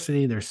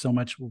diversity. There's so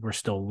much we're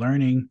still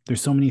learning.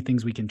 There's so many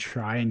things we can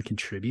try and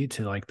contribute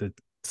to like the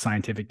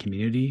scientific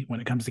community when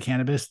it comes to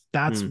cannabis.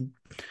 That's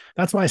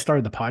why I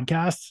started the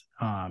podcast.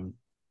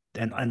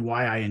 And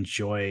why I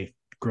enjoy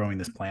growing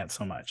this plant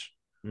so much.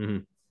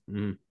 Mm-hmm.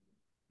 Mm-hmm.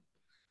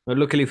 But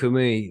luckily for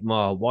me,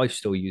 my wife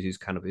still uses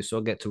cannabis, so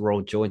I get to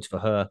roll joints for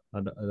her.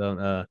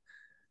 I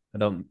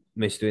don't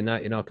miss doing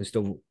that. I can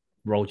still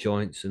roll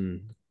joints,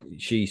 and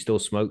she still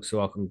smokes,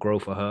 so I can grow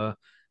for her,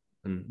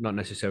 and not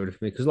necessarily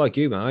for me. Because like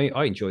you, man,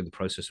 I enjoy the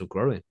process of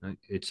growing.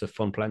 It's a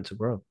fun plant to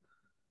grow.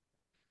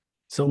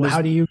 So Was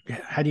how do you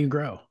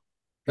grow?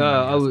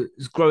 I was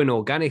growing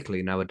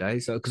organically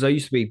nowadays because I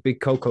used to be a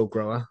big cocoa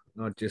grower.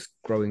 I'd just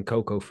growing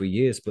cocoa for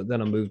years, but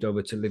then I moved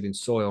over to living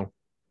soil,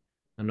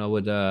 and I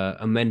would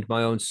amend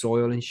my own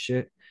soil and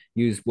shit.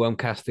 Use worm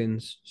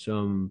castings,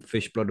 some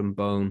fish blood and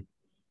bone,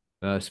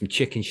 some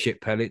chicken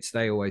shit pellets.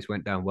 They always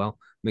went down well.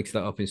 Mix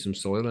that up in some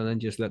soil, and then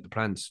just let the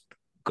plants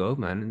go,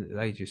 man. And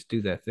they just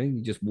do their thing.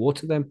 You just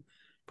water them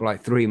for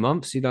like 3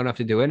 months. You don't have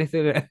to do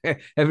anything.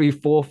 Every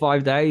 4 or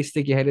 5 days,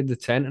 stick your head in the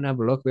tent and have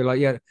a look. Be like,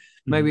 yeah,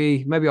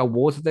 maybe I'll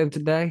water them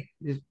today.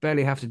 You just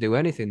barely have to do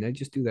anything. They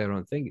just do their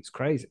own thing. It's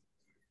crazy.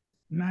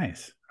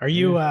 Nice.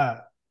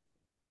 Yeah.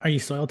 Are you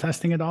soil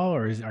testing at all,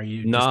 or are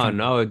you just No, kind of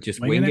no, just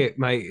winging wing it? it,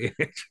 mate.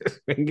 Just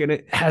winging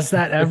it. Has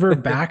that ever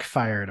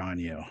backfired on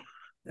you?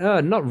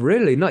 Not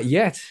really, not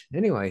yet.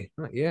 Anyway,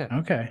 not yet.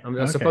 Okay. I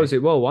mean, I suppose Okay.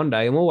 it will one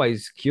day. I'm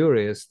always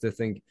curious to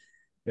think,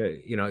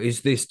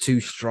 is this too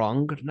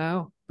strong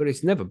now? But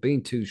it's never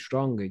been too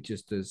strong. It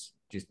just is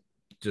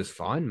just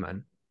fine,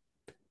 man.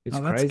 It's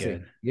Oh, that's crazy.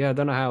 good. Yeah, I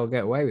don't know how I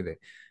get away with it.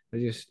 I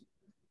just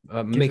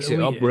Because mix it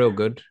up real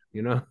good.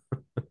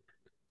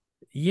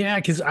 yeah,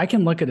 because I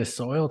can look at a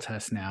soil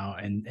test now,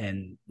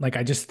 and like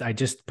I just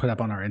put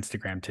up on our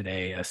Instagram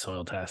today a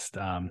soil test,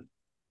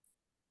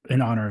 in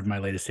honor of my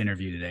latest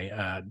interview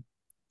today.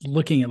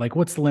 Looking at like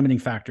what's the limiting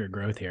factor of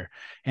growth here,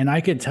 and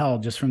I could tell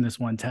just from this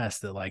one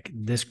test that like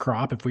this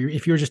crop,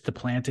 if you were just to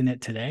plant in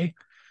it today,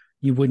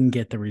 you wouldn't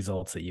get the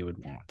results that you would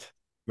want.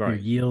 Your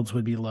Right. yields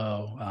would be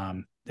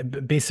low.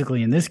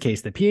 Basically, in this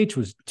case, the pH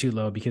was too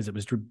low because it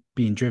was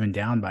being driven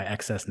down by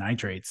excess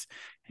nitrates,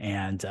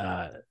 and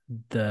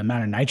the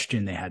amount of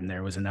nitrogen they had in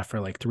there was enough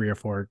for like 3 or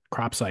 4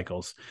 crop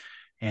cycles.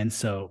 And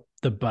so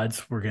the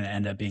buds were going to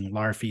end up being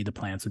larvae. The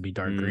plants would be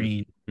dark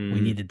green.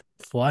 We needed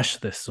to flush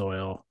the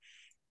soil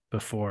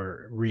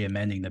before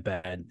re-amending the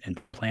bed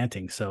and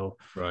planting. So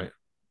Right.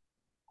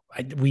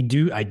 I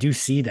do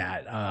see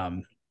that.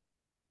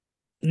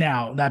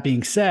 Now that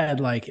being said,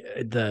 like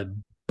the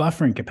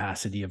buffering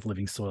capacity of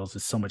living soils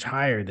is so much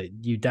higher that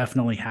you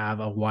definitely have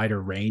a wider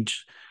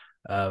range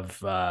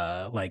of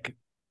like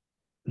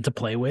to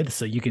play with.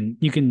 So you don't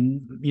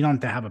have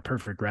to have a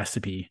perfect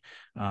recipe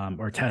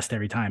or test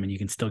every time, and you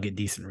can still get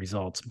decent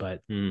results.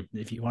 But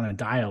if you want to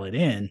dial it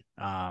in,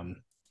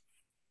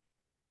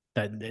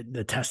 that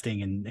the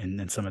testing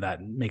and some of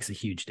that makes a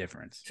huge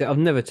difference. See, I've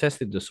never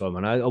tested the soil,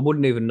 man. I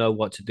wouldn't even know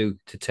what to do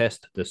to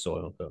test the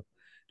soil, though.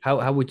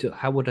 How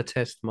would I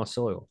test my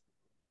soil?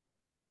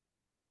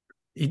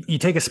 You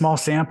take a small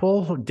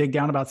sample, dig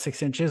down about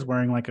 6 inches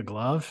wearing like a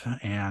glove,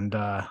 and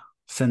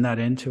send that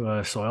into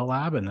a soil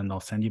lab, and then they'll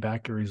send you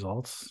back your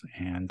results.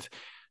 And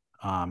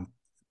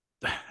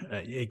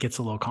it gets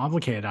a little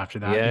complicated after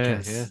that Yeah,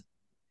 because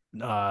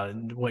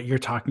what you're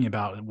talking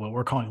about, what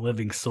we're calling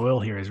living soil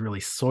here, is really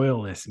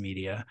soilless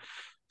media.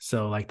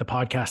 So like the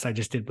podcast I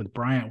just did with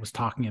Bryant was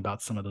talking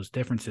about some of those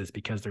differences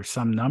because there's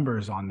some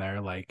numbers on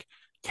there like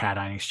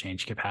cation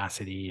exchange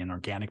capacity and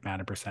organic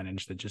matter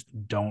percentage that just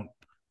don't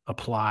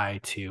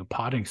apply to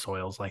potting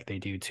soils like they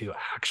do to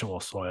actual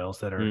soils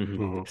that are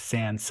Mhm.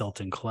 sand, silt,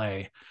 and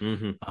clay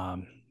in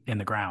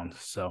the ground.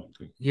 So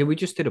Yeah, we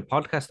just did a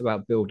podcast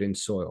about building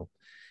soil,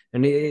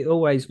 and it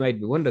always made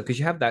me wonder because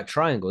you have that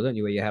triangle, don't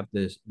you, where you have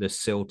the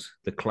silt,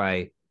 the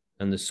clay,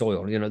 and the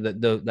soil. You know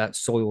that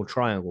soil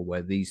triangle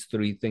where these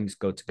three things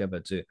go together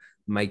to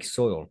make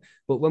soil.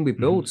 But when we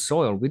build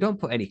soil, we don't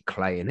put any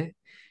clay in it.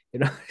 You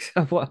know,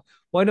 so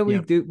why don't we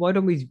Yep. do? Why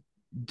don't we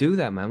do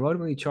that, man? Why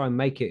don't we try and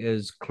make it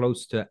as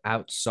close to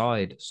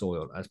outside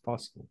soil as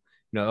possible?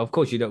 You know, of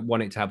course, you don't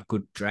want it to have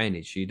good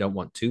drainage. You don't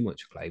want too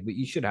much clay, but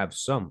you should have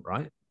some,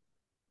 right?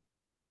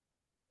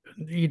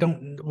 You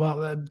don't,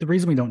 well, the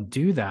reason we don't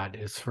do that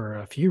is for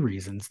a few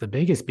reasons. The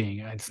biggest being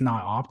it's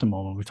not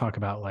optimal when we talk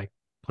about like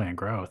plant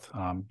growth.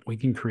 We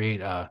can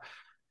create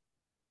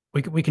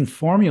we can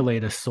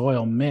formulate a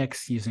soil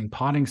mix using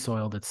potting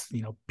soil that's,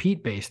 you know,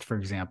 peat based, for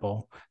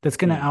example, that's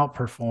going to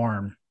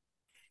outperform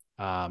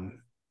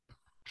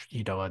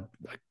you know, a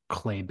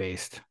clay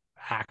based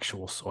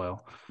actual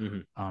soil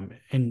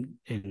in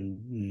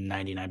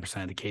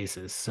 99% of the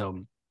cases.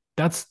 So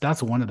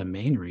that's one of the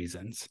main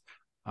reasons.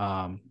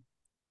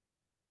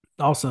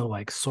 Also,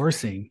 like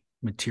sourcing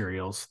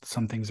materials,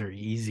 some things are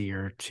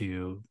easier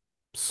to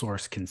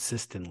source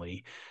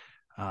consistently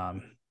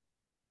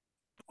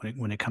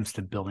when it comes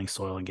to building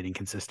soil and getting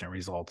consistent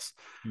results.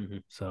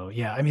 So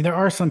yeah, I mean, there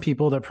are some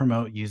people that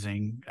promote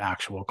using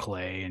actual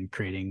clay and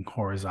creating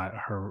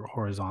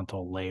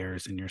horizontal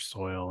layers in your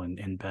soil and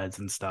in beds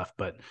and stuff,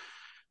 but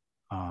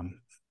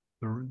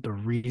the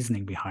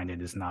reasoning behind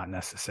it is not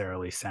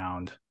necessarily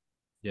sound.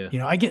 Yeah. You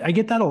know, I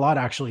get that a lot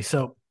actually.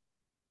 So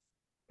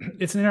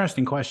it's an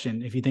interesting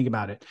question if you think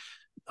about it.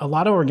 A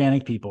lot of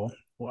organic people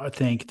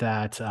think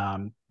that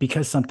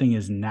because something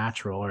is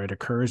natural or it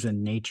occurs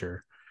in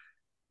nature,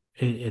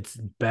 it's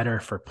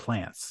better for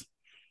plants.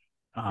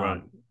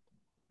 Right.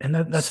 And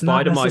that's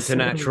Spider not mites are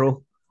necessarily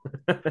natural.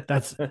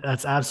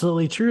 that's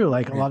absolutely true.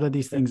 Like a lot of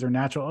these things are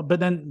natural, but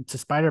then to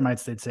spider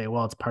mites, they'd say,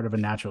 well, it's part of a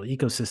natural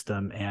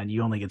ecosystem, and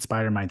you only get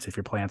spider mites if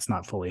your plant's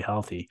not fully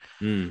healthy,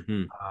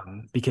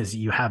 because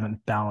you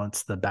haven't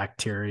balanced the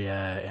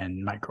bacteria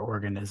and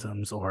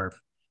microorganisms, or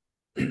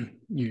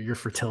your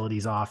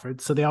fertility's off.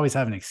 So they always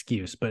have an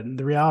excuse. But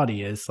the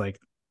reality is, like,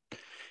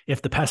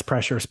 if the pest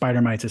pressure of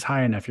spider mites is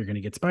high enough, you're going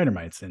to get spider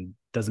mites, and it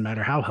doesn't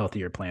matter how healthy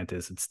your plant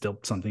is, it's still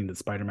something that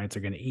spider mites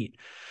are going to eat.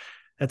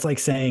 That's like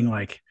saying,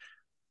 like,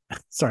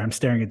 sorry, I'm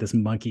staring at this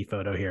monkey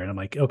photo here, and I'm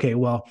like, okay,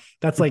 well,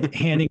 that's like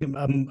handing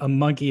a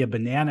monkey a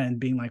banana and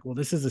being like, well,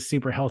 this is a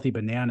super healthy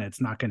banana,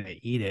 it's not going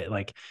to eat it.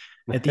 Like,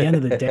 at the end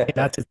of the day,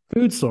 that's its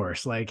food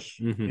source. Like,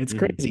 it's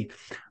crazy.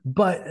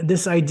 But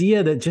this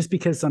idea that just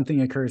because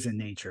something occurs in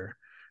nature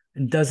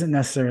doesn't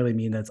necessarily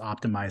mean that it's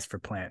optimized for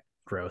plant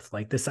growth.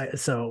 Like this,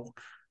 so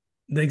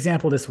the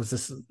example of this was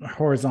this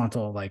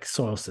horizontal like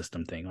soil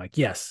system thing. Like,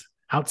 yes,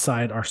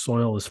 outside our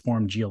soil is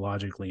formed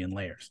geologically in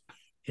layers.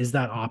 Is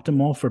that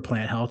optimal for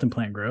plant health and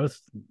plant growth?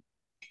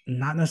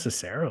 Not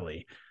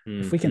necessarily.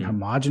 If we can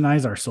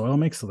homogenize our soil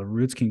mix so the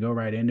roots can go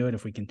right into it,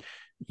 if we can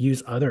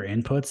use other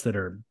inputs that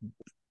are,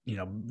 you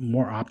know,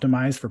 more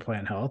optimized for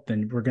plant health,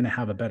 then we're going to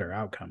have a better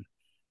outcome.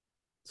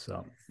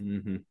 So,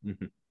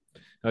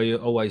 Oh, you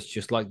always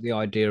just like the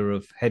idea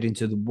of heading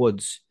to the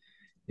woods,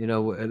 you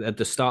know, at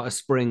the start of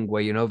spring,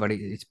 where you know that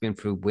it's been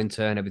through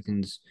winter and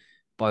everything's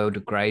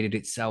biodegraded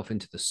itself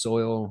into the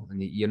soil,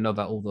 and you know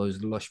that all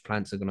those lush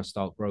plants are going to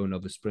start growing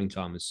over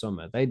springtime and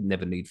summer. They'd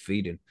never need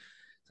feeding.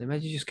 So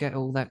imagine just get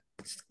all that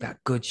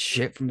good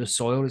shit from the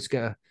soil. Let's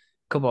get a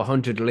couple of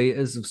 100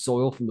 liters of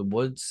soil from the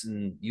woods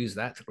and use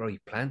that to grow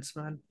your plants,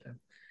 man. It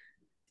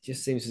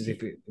just seems as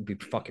if it would be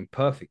fucking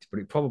perfect, but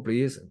it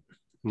probably isn't.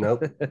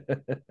 Nope.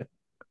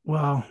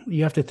 well,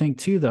 you have to think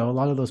too, though, a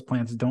lot of those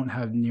plants don't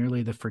have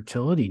nearly the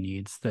fertility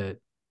needs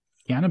that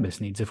cannabis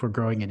needs. If we're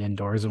growing it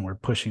indoors and we're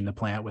pushing the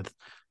plant with,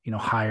 you know,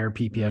 higher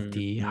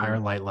PPFD, higher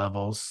light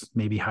levels,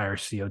 maybe higher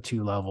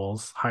CO2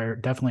 levels,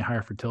 definitely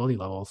higher fertility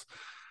levels.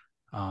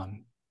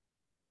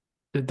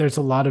 There's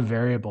a lot of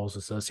variables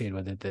associated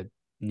with it that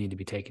need to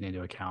be taken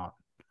into account.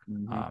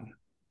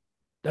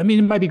 I mean,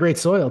 it might be great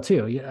soil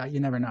too. You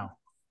never know.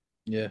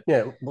 Yeah.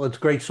 Well, it's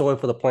great soil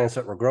for the plants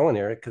that were growing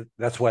there, because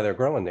that's why they're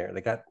growing there.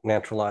 They got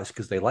naturalized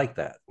because they like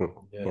that. You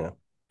know.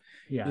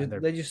 Yeah,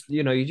 they just,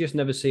 you know, you just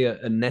never see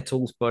a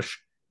nettles bush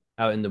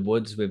out in the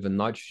woods with a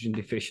nitrogen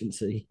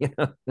deficiency. You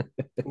know?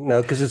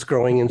 No, because it's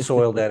growing in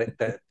soil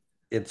that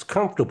it's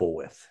comfortable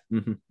with.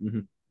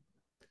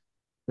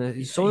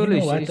 The soil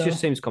it just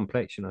seems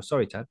complex, you know.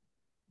 Sorry, Tad.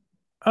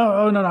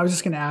 Oh no, I was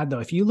just going to add though,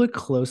 if you look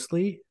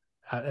closely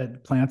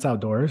plants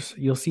outdoors,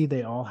 you'll see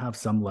they all have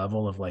some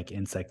level of like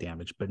insect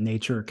damage, but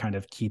nature kind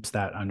of keeps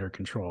that under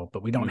control.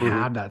 But we don't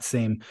have that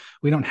same,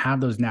 we don't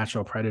have those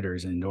natural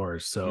predators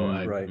indoors. So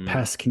Right.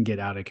 pests can get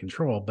out of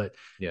control. But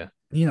Yeah.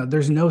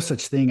 there's no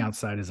such thing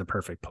outside as a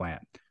perfect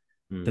plant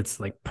Mm. that's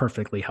like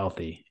perfectly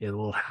healthy. It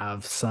will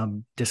have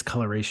some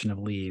discoloration of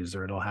leaves,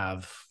 or it'll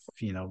have,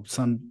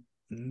 some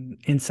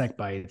insect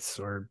bites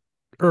or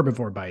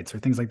herbivore bites or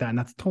things like that. And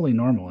that's totally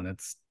normal. And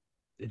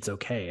it's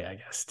okay, I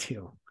guess,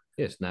 too.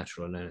 Yeah, it's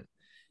natural, isn't it?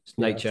 It's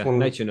Yeah, nature. it's one of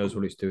the- Nature knows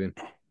what it's doing.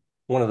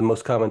 One of the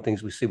most common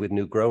things we see with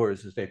new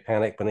growers is they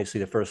panic when they see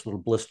the first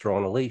little blister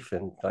on a leaf,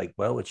 and like,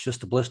 well, it's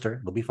just a blister.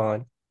 It'll be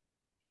fine.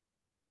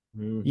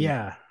 Mhm.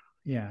 Yeah.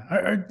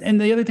 Yeah.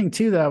 And the other thing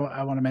too that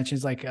I want to mention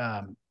is like,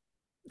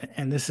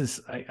 and this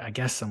is, I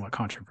guess, somewhat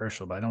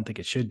controversial, but I don't think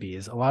it should be,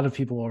 is a lot of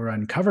people will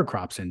run cover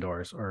crops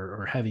indoors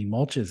or heavy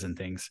mulches and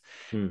things.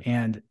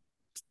 And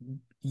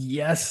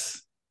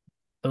yes,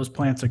 those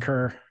plants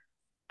occur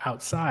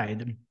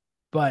outside,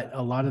 but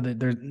a lot of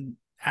they're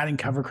adding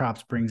cover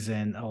crops brings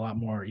in a lot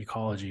more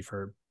ecology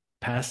for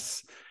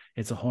pests.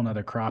 It's a whole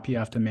nother crop you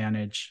have to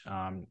manage.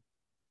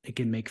 It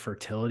can make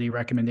fertility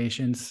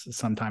recommendations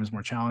sometimes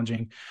more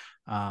challenging.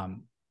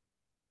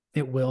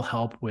 It will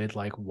help with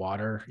like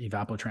water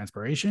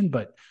evapotranspiration,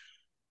 but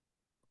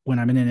when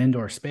I'm in an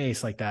indoor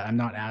space like that, I'm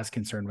not as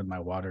concerned with my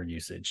water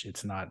usage.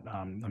 It's not,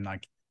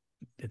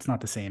 it's not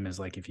the same as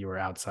like if you were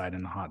outside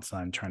in the hot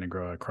sun trying to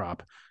grow a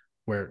crop,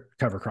 where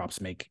cover crops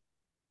make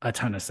a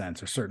ton of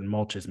sense, or certain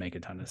mulches make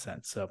a ton of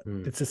sense. So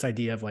it's this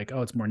idea of like,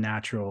 oh, it's more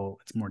natural,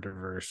 it's more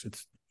diverse.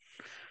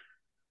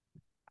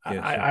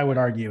 I would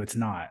argue it's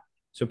not.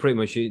 So pretty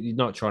much you're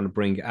not trying to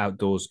bring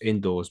outdoors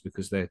indoors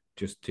because they're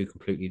just two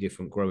completely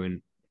different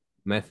growing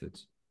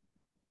methods.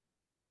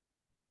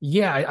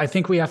 Yeah, I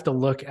think we have to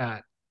look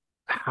at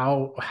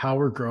how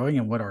we're growing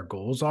and what our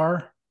goals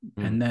are.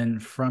 And then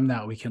from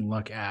that, we can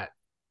look at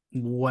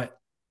what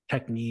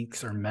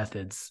techniques or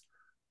methods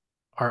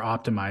are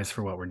optimized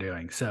for what we're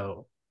doing.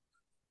 So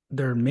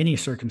there are many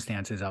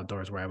circumstances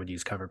outdoors where I would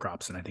use cover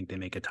crops, and I think they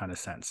make a ton of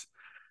sense.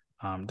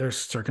 There's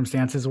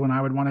circumstances when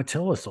I would want to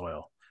till a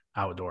soil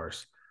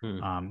outdoors.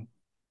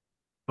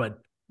 But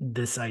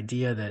this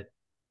idea that,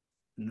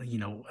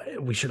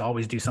 we should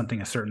always do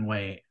something a certain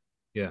way,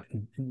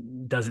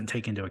 doesn't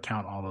take into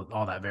account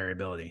all that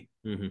variability.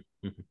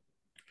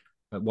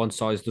 One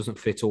size doesn't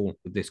fit all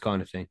with this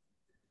kind of thing.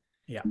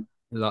 Yeah.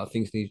 A lot of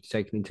things need to be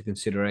taken into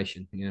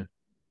consideration. Yeah.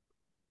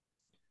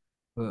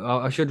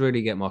 I should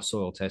really get my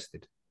soil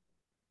tested.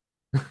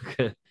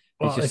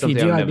 Well, if you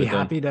do, I'd be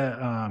happy to.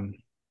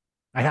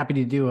 I'm happy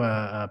to do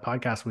a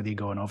podcast with you,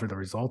 going over the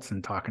results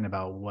and talking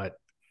about what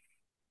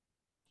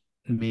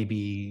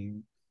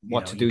maybe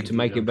what to do to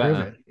make it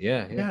better.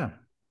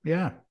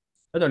 Yeah.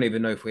 I don't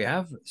even know if we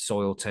have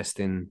soil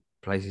testing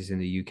places in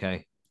the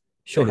UK.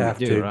 Sure,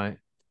 we do, right?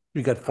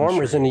 You got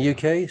farmers in the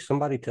UK.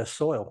 Somebody tests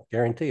soil,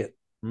 guarantee it.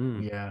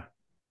 Yeah,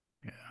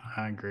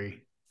 I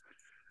agree.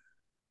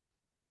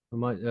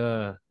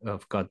 Oh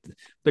God,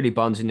 Billy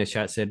Bonds in the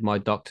chat said my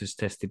doctors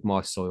tested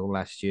my soil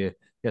last year.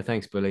 Yeah,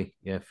 thanks, Billy.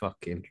 Yeah, fuck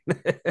him.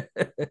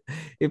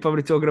 You're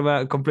probably talking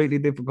about a completely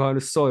different kind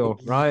of soil,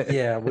 right?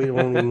 Yeah, we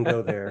won't even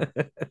go there.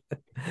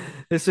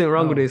 There's something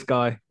wrong with this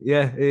guy.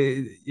 Yeah,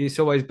 it's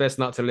always best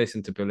not to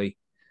listen to Billy.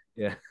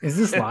 Yeah. Is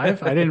this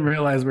live? I didn't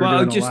realize we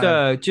were doing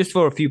live. Just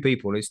for a few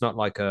people. It's not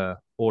like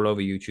all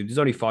over YouTube. There's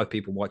only 5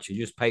 people watching,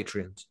 just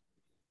Patreons.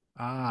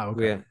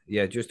 Okay.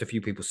 Yeah, just a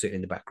few people sitting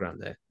in the background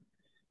there.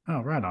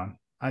 Oh, right on.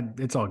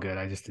 It's all good.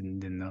 I just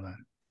didn't know that.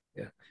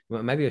 Yeah.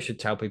 Well, maybe I should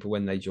tell people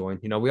when they join.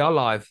 We are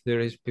live.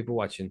 There is people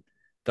watching.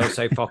 Don't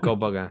say fuck or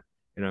bugger.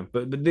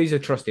 But these are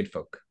trusted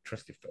folk.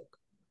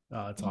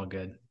 Oh, it's all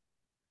good.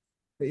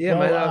 But yeah,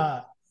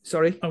 man.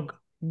 Sorry. Oh,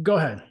 go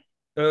ahead.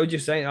 I was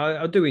just saying,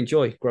 I do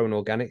enjoy growing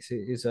organics.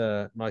 It is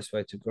a nice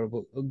way to grow.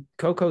 But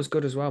cocoa's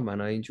good as well, man.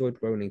 I enjoyed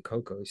growing in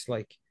cocoa. It's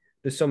like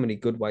there's so many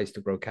good ways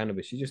to grow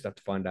cannabis. You just have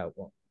to find out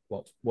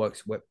what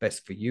works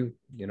best for you.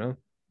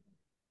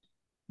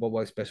 What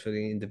works best for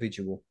the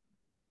individual.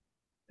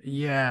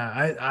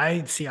 Yeah,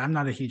 I see. I'm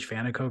not a huge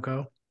fan of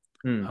cocoa,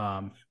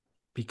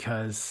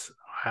 because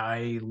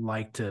I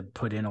like to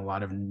put in a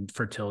lot of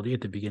fertility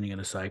at the beginning of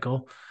the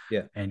cycle.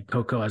 Yeah, and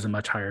cocoa has a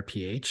much higher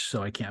pH,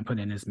 so I can't put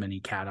in as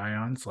many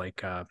cations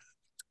like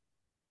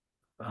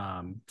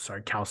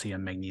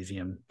calcium,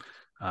 magnesium,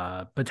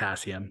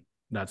 potassium,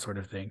 that sort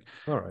of thing.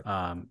 All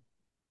right.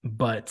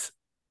 But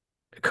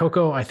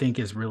cocoa, I think,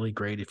 is really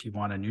great if you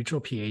want a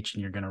neutral pH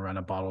and you're going to run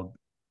a bottle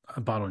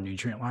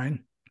nutrient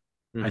line.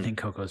 I think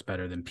cocoa is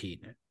better than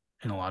peat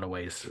in a lot of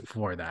ways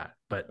for that.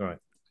 But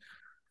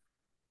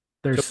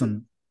there's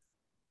some.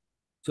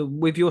 So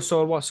with your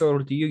soil, what soil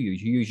do you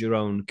use? You use your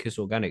own Kiss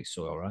Organic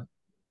soil, right?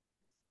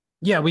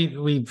 Yeah,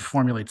 we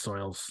formulate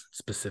soils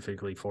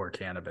specifically for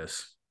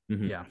cannabis.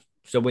 Yeah.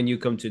 So when you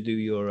come to do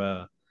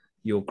your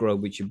grow,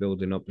 which you're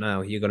building up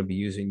now, you're going to be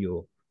using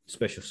your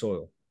special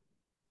soil.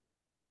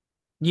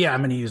 Yeah,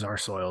 I'm going to use our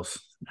soils.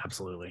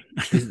 Absolutely.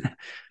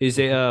 Is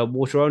it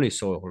water only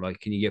soil? Like,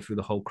 can you get through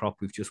the whole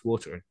crop with just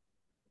watering?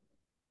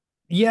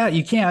 Yeah,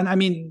 you can. I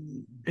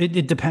mean,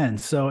 it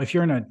depends. So if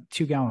you're in a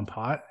 2 gallon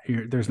pot,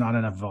 there's not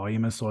enough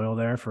volume of soil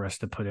there for us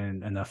to put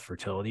in enough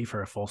fertility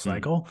for a full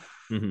cycle.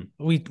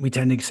 Mm-hmm. We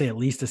tend to say at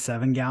least a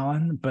 7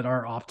 gallon, but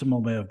our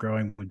optimal way of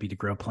growing would be to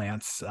grow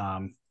plants,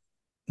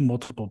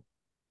 multiple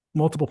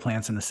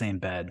plants in the same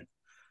bed.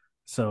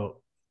 So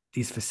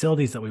these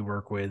facilities that we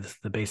work with,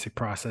 the basic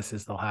process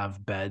is they'll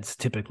have beds,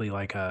 typically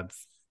like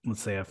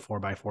let's say a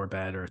 4x4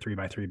 bed or a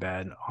 3x3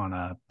 bed on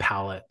a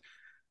pallet.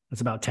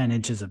 It's about 10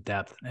 inches of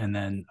depth. And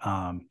then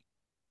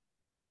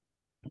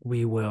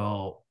we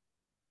will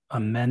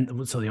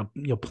amend. So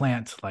you'll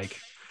plant like,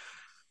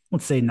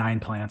 let's say 9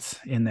 plants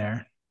in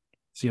there.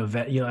 So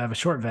you'll have a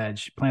short veg,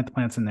 plant the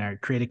plants in there,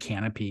 create a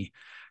canopy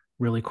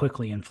really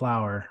quickly in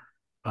flower,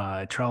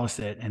 trellis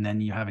it, and then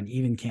you have an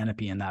even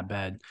canopy in that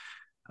bed.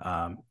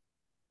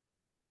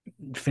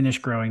 Finish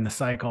growing the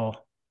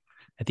cycle.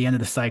 At the end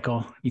of the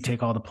cycle, you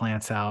take all the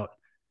plants out.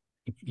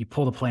 You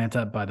pull the plant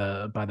up by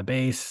the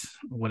base.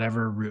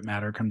 Whatever root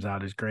matter comes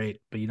out is great,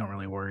 but you don't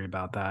really worry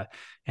about that.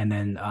 And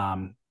then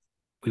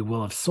we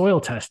will have soil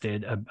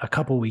tested a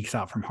couple weeks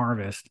out from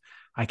harvest.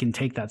 I can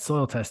take that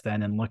soil test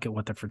then and look at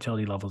what the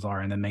fertility levels are,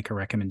 and then make a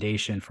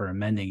recommendation for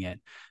amending it.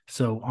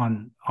 So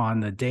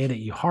on the day that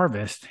you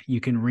harvest, you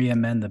can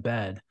re-amend the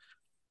bed.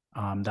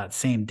 That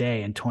same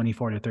day, in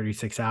 24 to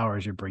 36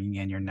 hours, you're bringing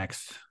in your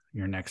next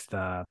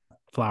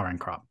flowering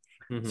crop.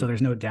 Mm-hmm. So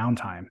there's no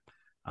downtime.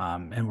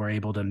 And we're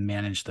able to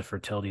manage the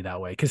fertility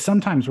that way. Because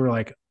sometimes we're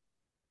like,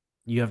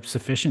 you have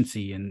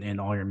sufficiency in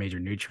all your major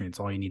nutrients.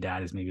 All you need to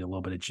add is maybe a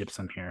little bit of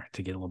gypsum here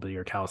to get a little bit of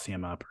your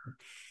calcium up,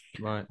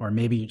 or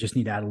maybe you just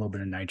need to add a little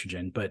bit of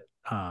nitrogen. But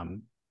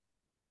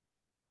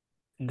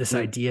this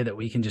idea that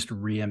we can just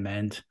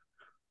re-amend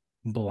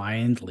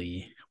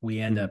blindly, we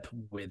end up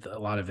with a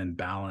lot of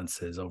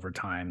imbalances over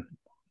time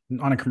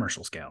on a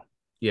commercial scale.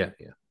 Yeah.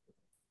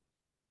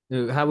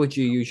 How would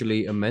you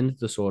usually amend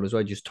the soil as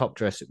well? Just top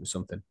dress it with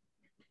something?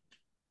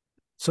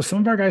 So some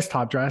of our guys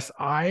top dress.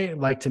 I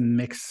like to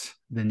mix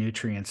the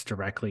nutrients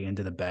directly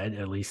into the bed,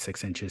 at least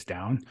 6 inches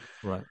down.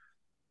 Right.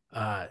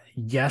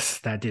 Yes,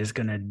 that is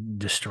going to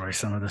destroy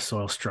some of the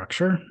soil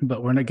structure,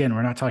 but we're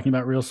not talking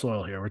about real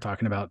soil here. We're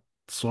talking about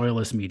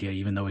soilless media,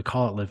 even though we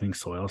call it living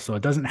soil. So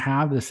it doesn't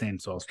have the same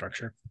soil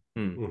structure.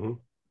 Mm-hmm.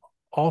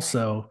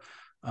 Also,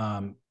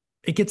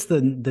 it gets the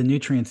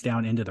nutrients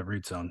down into the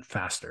root zone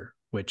faster,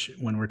 which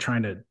when we're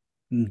trying to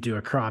do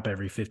a crop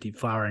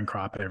flowering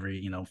crop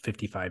every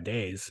 55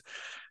 days,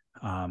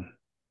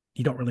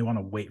 you don't really want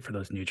to wait for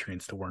those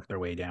nutrients to work their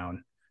way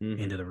down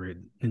into the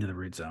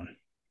root zone.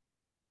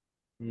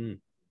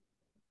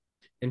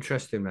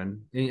 Interesting,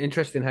 man.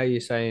 Interesting how you're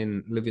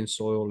saying living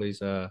soil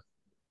is a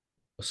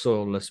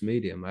soilless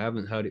medium. I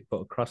haven't heard it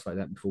put across like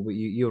that before, but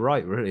you're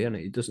right, really, isn't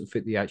it? It doesn't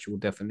fit the actual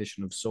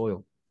definition of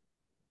soil.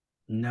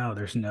 No,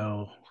 there's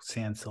no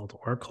sand, silt,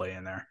 or clay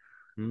in there.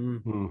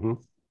 Mm-hmm.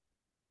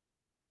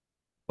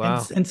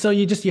 Wow. And so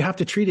you have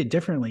to treat it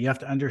differently. You have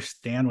to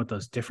understand what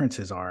those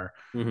differences are.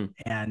 Mm-hmm.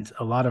 And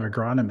a lot of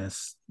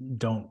agronomists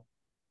don't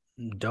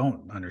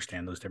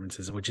understand those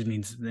differences, which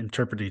means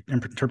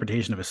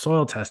interpretation of a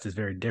soil test is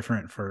very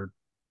different for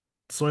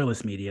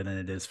soilless media than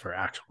it is for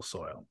actual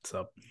soil.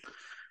 So,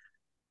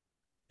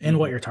 and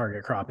what your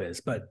target crop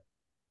is. But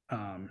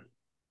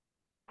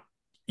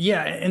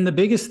yeah, and the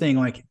biggest thing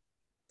like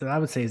that I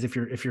would say is if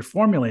you're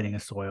formulating a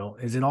soil,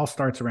 is it all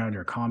starts around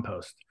your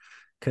compost,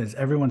 because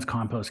everyone's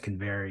compost can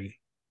vary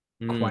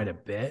quite a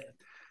bit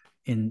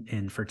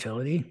in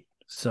fertility.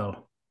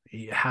 So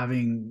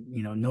having,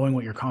 knowing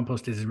what your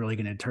compost is really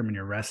going to determine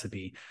your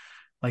recipe.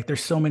 Like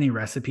there's so many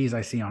recipes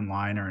I see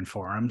online or in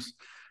forums,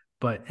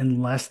 but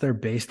unless they're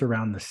based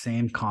around the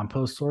same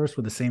compost source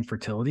with the same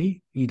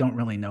fertility, you don't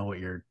really know what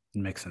you're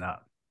mixing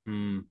up.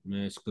 Yeah,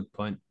 it's a good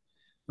point.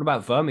 What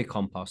about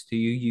vermicompost? Do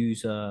you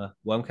use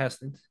worm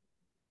castings?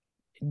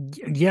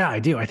 Yeah, I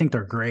do. I think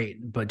they're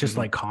great, but just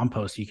like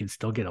compost, you can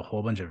still get a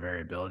whole bunch of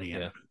variability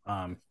in it.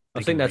 I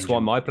think that's why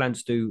my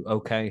plants do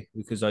okay,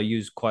 because I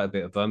use quite a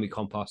bit of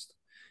vermicompost,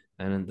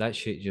 and that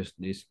shit just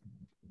is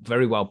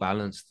very well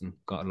balanced and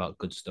got a lot of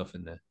good stuff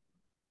in there.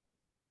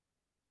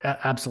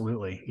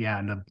 Absolutely. Yeah.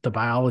 And the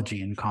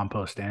biology in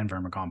compost and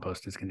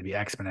vermicompost is going to be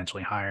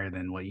exponentially higher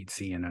than what you'd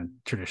see in a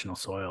traditional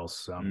soils.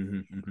 So,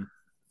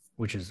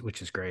 which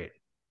is great.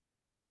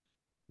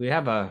 We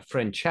have a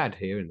friend Chad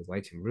here in the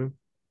waiting room.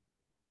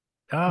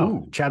 Oh,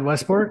 ooh. Chad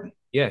Westport?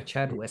 Yeah,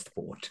 Chad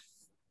Westport.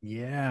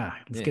 Yeah,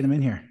 let's get him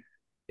in here.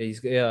 He's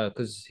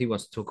because he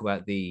wants to talk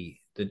about the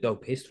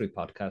Dope History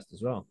podcast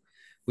as well,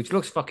 which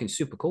looks fucking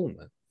super cool,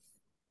 man.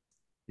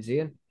 Is he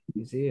in?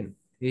 He's in.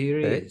 Here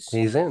he is.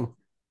 He's in.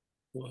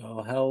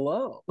 Well,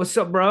 hello. What's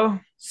up, bro?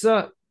 What's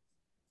up?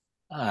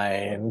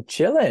 I'm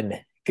chilling.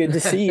 Good to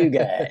see you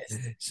guys.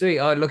 Sweet.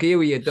 Oh, look here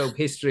with your Dope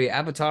History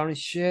avatar and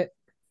shit.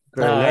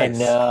 I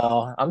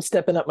know. I'm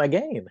stepping up my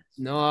game.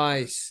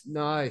 Nice.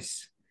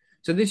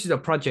 So this is a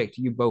project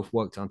you both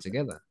worked on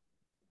together.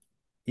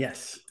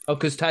 Yes. Oh,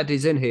 because Tad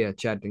is in here,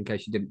 Chad, in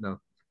case you didn't know.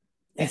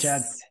 Hey,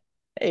 Chad.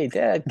 Hey,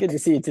 Dad. Good to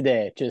see you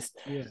today. Just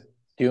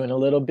doing a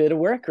little bit of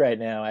work right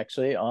now,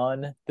 actually,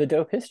 on the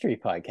Dope History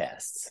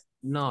podcasts.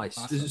 Nice.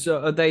 Awesome.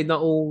 So are they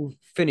not all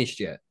finished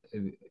yet?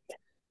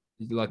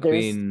 Like There's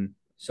being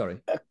sorry.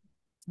 a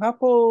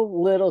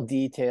couple little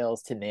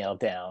details to nail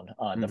down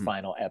on the Mhm.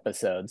 final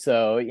episode.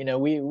 So,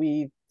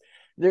 we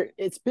there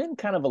it's been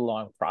kind of a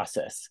long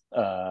process.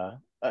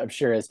 I'm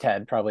sure as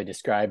Tad probably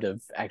described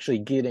of actually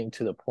getting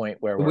to the point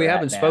where But we're we at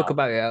haven't spoke now.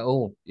 about it at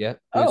all. Yeah,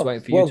 we're just Oh,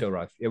 waiting for you to well,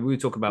 arrive. Yeah, we were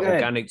talking about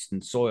good. organics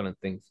and soil and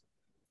things.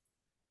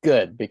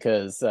 Good,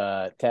 because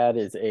Tad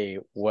is a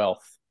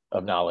wealth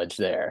of knowledge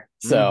there.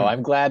 So Mhm.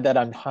 I'm glad that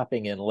I'm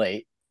hopping in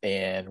late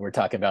and we're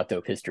talking about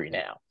dope history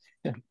now.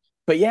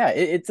 But yeah,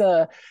 it's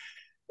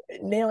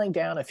nailing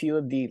down a few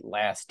of the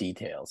last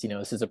details.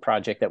 This is a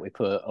project that we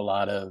put a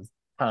lot of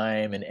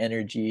time and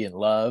energy and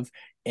love,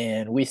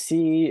 and we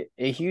see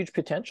a huge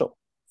potential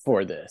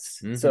for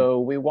this. Mhm. So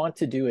we want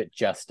to do it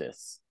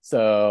justice.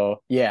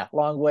 So yeah,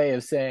 long way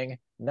of saying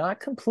not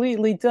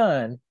completely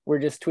done. We're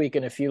just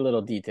tweaking a few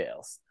little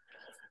details.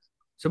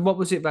 So what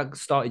was it that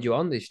started you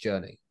on this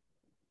journey?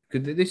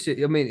 Because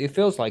I mean, it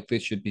feels like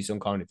this should be some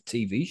kind of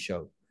TV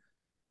show.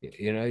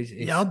 You know,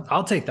 Yeah,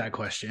 I'll take that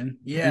question.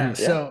 Yeah. Mhm.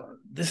 Yeah. So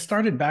this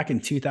started back in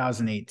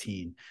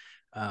 2018.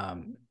 I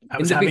In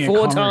was the having a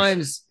before conversation.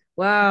 times.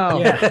 Wow.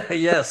 Yeah.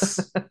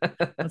 Yes.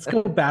 Let's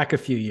go back a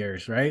few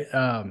years, right?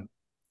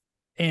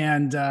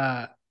 And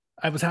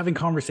I was having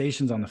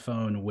conversations on the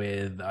phone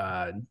with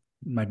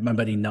my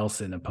buddy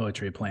Nelson of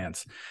Poetry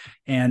Plants,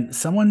 and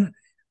someone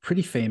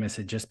pretty famous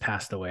had just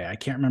passed away. I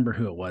can't remember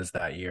who it was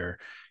that year.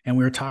 And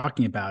we were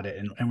talking about it,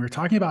 and we were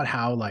talking about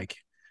how like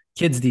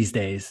kids these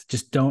days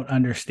just don't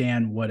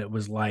understand what it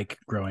was like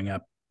growing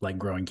up, like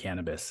growing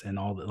cannabis and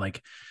all that,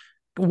 like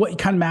what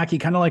kind of Mackie,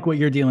 kind of like what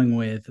you're dealing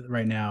with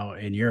right now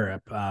in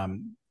Europe.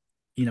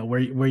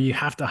 Where you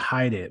have to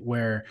hide it,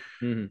 where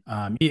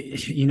Mhm.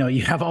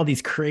 you have all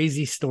these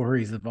crazy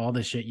stories of all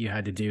the shit you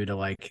had to do to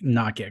like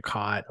not get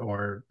caught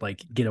or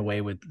like get away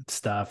with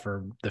stuff,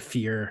 or the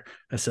fear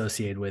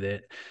associated with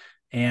it.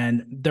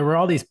 And there were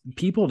all these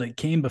people that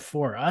came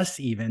before us,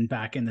 even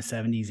back in the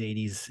 70s,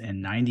 80s,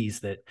 and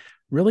 90s, that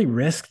really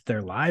risked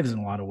their lives in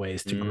a lot of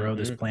ways to grow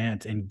this Mhm.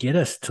 plant and get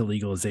us to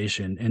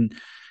legalization. And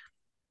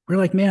we're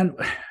like, man,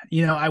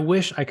 I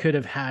wish I could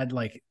have had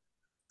like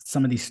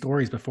some of these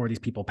stories before these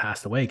people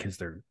passed away, because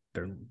they're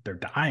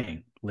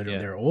dying, literally.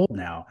 Yeah. They're old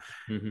now.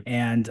 Mhm.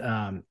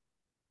 And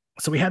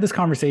so we had this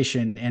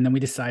conversation, and then we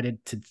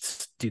decided to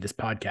do this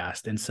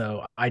podcast. And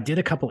so I did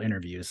a couple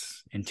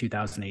interviews in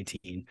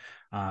 2018.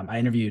 I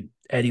interviewed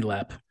Eddie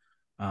Lepp,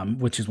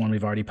 which is one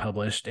we've already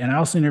published, and I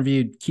also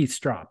interviewed Keith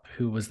Strop,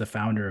 who was the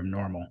founder of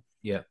Normal.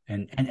 Yeah.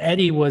 And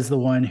Eddie was the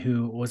one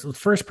who was the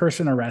first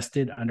person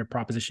arrested under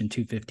Proposition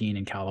 215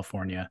 in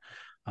California.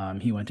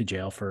 He went to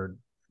jail for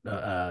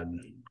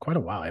quite a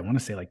while. I want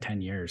to say like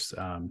 10 years,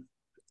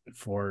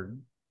 for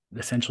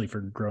essentially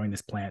for growing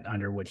this plant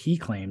under what he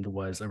claimed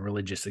was a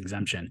religious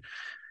exemption.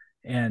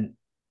 And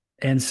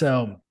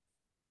so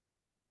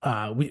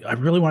I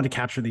really wanted to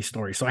capture these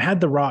stories. So I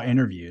had the raw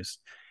interviews,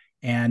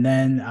 and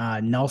then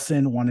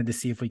Nelson wanted to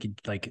see if we could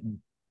like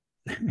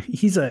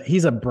he's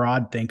a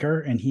broad thinker,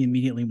 and he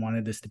immediately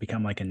wanted this to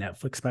become like a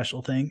Netflix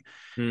special thing,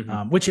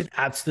 Mhm. which it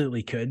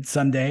absolutely could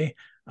someday.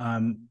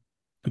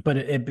 But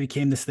it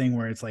became this thing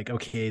where it's like,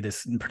 okay,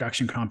 this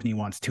production company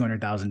wants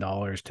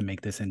 $200,000 to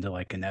make this into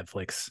like a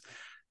Netflix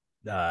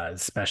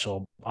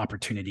special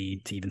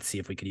opportunity to even see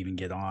if we could even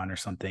get on or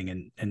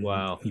something. And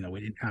Wow. we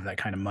didn't have that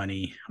kind of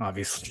money,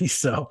 obviously.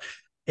 So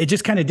it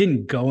just kind of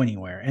didn't go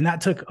anywhere. And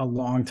that took a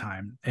long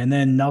time. And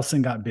then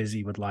Nelson got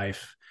busy with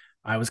life.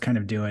 I was kind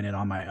of doing it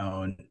on my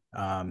own.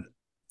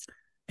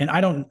 And I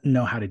don't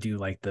know how to do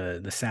like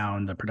the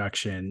sound, the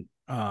production,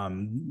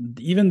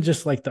 even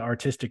just like the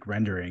artistic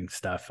rendering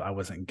stuff I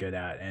wasn't good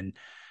at. And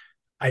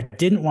I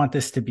didn't want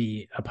this to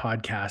be a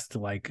podcast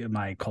like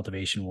my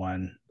cultivation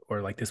one,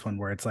 or like this one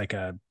where it's like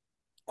a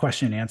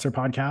question and answer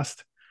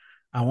podcast.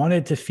 I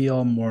wanted to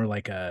feel more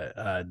like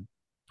a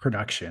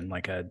production,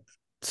 like a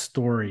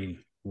story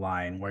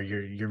line where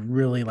you're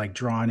really like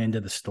drawn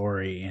into the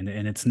story, and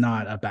it's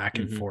not a back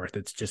and Mhm. forth.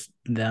 It's just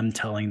them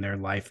telling their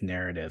life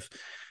narrative.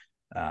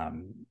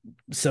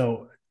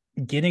 So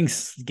getting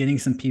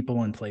some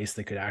people in place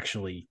that could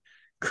actually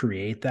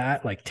create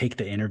that, like take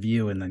the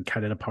interview and then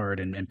cut it apart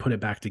and put it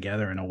back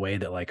together in a way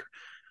that like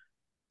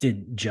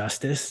did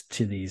justice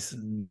to these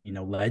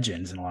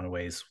legends in a lot of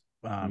ways,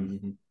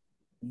 Mhm.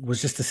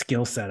 was just a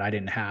skill set I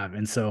didn't have.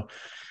 And so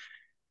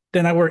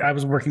then I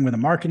was working with a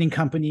marketing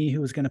company who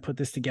was going to put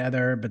this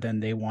together, but then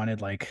they wanted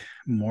like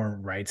more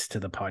rights to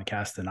the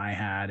podcast than I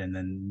had,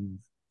 and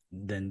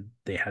then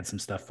they had some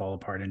stuff fall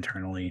apart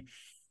internally.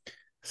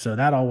 So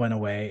that all went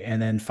away.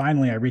 And then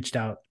finally I reached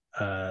out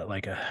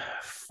like a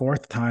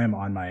fourth time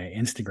on my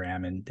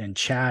Instagram, and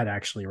Chad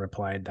actually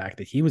replied back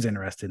that he was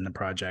interested in the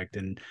project.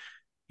 And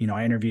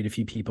I interviewed a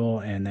few people,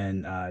 and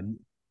then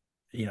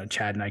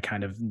Chad and I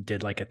kind of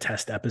did like a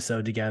test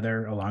episode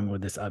together along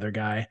with this other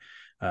guy,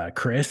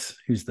 Chris,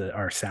 who's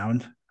our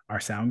sound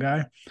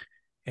guy.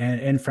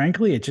 And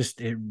frankly,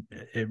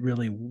 it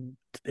really,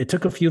 it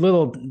took a few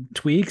little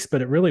tweaks,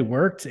 but it really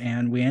worked.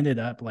 And we ended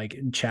up like,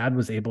 Chad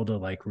was able to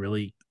like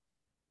really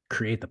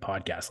create the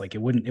podcast. Like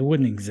it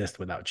wouldn't exist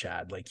without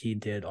Chad. Like he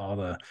did a lot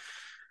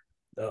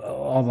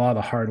of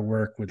the hard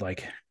work with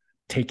like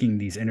taking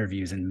these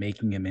interviews and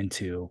making them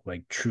into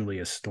like truly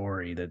a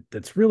story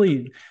that's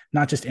really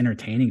not just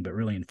entertaining but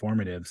really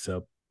informative.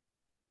 So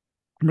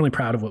I'm really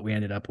proud of what we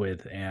ended up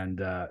with, and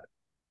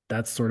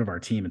that's sort of our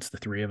team. It's the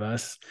three of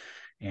us,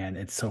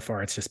 and so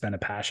far it's just been a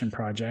passion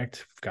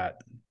project. We've got,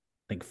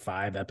 I think,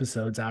 5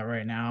 episodes out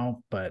right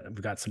now, but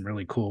we've got some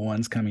really cool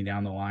ones coming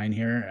down the line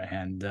here.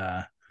 And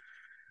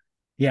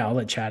yeah, I'll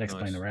let Chad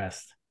explain the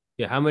rest.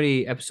 Yeah, how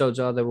many episodes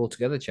are there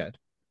altogether, Chad?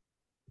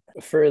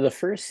 For the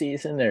first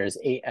season, there's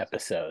 8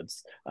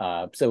 episodes.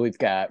 So we've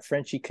got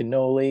Frenchie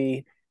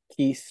Cannoli,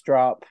 Keith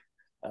Strop,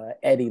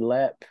 Eddie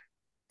Lepp,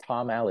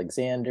 Tom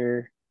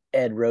Alexander,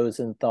 Ed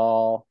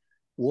Rosenthal,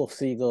 Wolf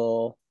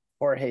Siegel,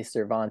 Jorge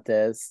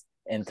Cervantes,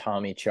 and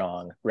Tommy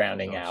Chong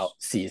rounding out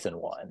season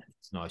 1.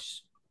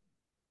 Nice.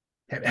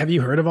 Have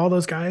you heard of all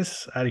those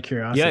guys out of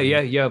curiosity?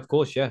 Yeah, of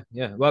course, yeah.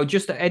 Well,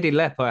 just Eddie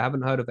Lepp, I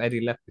haven't heard of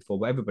Eddie Lepp before,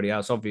 but everybody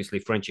else, obviously,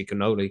 Frenchie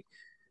Cannoli.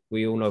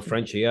 We all know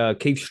Frenchie.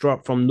 Keith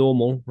Strop from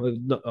Normal.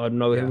 I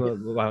know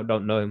him. Well, I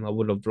don't know him. I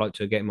would have liked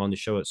to get him on the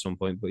show at some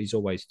point, but he's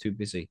always too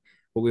busy.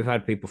 But we've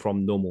had people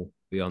from Normal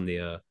be on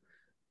the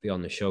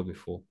show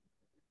before.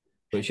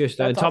 But it's just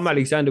Tom awesome.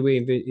 Alexander. We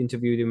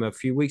interviewed him a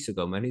few weeks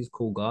ago. Man, he's a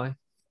cool guy.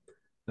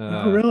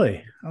 Oh,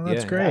 really? Oh,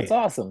 that's great. That's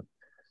awesome.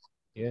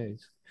 Yeah,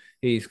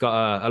 he's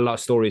got a lot of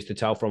stories to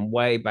tell from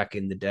way back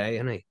in the day,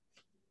 hasn't he?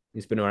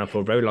 He's been around for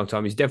a very long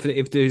time. He's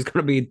definitely, if there's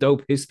going to be a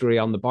dope history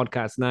on the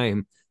podcast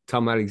name,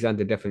 Tom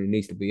Alexander definitely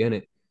needs to be in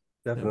it.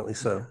 Definitely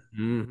so.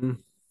 Mm-hmm.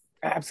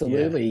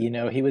 Absolutely.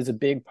 Yeah. He was a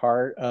big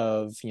part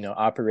of,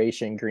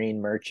 Operation Green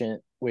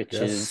Merchant, which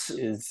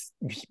is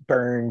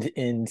burned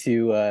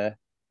into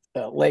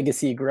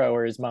legacy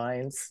growers'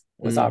 minds,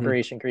 was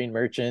Operation Green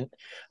Merchant.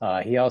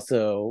 He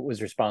also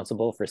was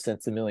responsible for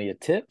Sensimilia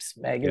Tips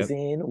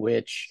magazine,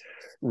 which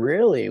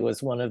really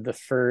was one of the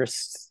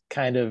first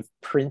kind of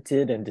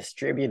printed and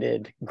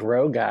distributed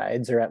grow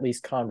guides, or at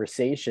least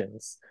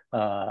conversations,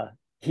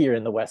 here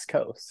in the West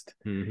Coast.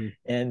 And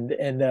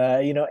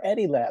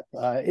Eddie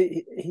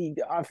Lepp, he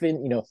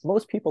often,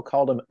 most people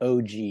called him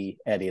OG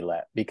Eddie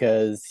Lepp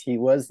because he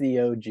was the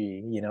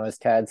OG. As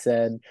Tad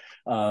said,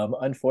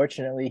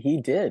 unfortunately,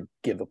 he did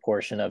give a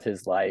portion of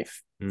his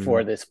life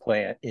for this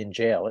plant in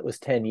jail. It was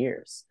 10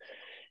 years.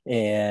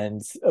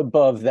 And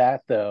above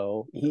that,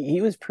 though,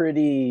 he was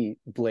pretty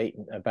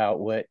blatant about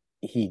what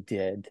he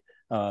did.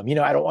 I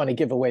don't want to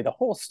give away the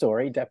whole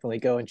story. Definitely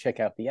go and check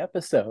out the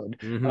episode.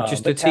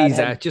 Just a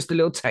teaser, just a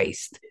little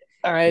taste.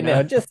 All right,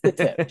 now just the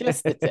tip,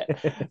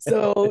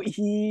 So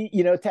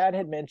Tad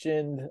had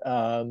mentioned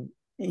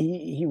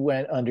he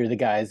went under the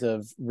guise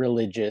of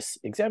religious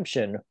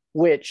exemption,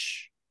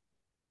 which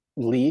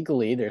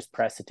legally there's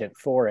precedent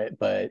for it,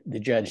 but the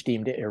judge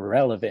deemed it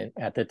irrelevant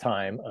at the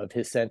time of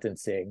his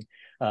sentencing.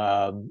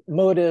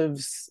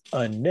 Motives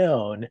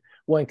unknown,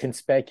 one can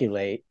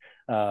speculate.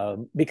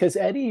 Because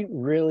Eddie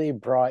really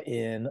brought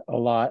in a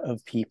lot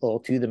of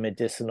people to the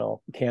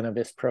medicinal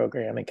cannabis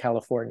program in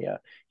California.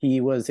 He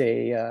was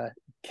a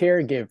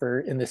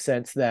caregiver in the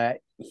sense that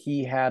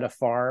he had a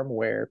farm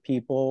where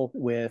people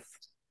with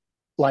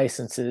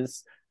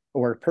licenses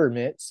or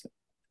permits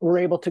were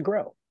able to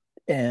grow.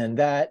 And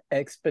that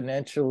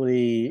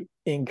exponentially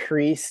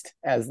increased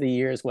as the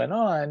years went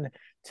on,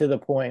 to the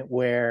point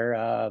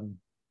where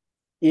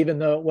even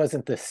though it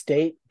wasn't the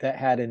state that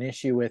had an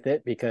issue with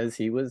it because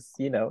he was,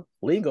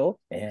 legal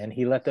and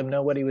he let them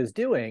know what he was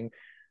doing,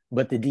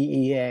 but the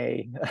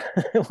DEA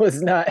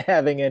was not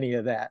having any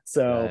of that.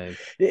 So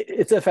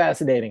it's a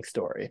fascinating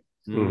story.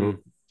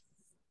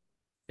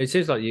 It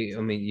seems like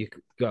you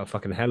got a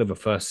fucking hell of a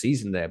first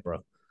season there, bro.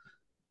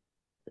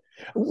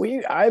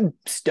 I'm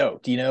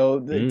stoked.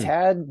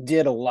 Tad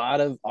did a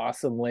lot of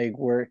awesome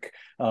legwork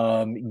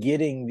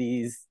getting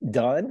these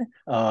done.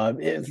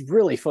 It's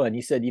really fun.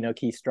 You said,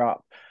 Keith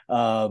Strop.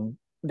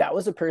 That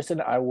was a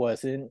person I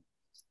wasn't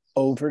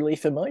overly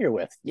familiar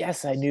with.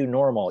 Yes, I knew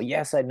Normal.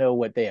 Yes, I know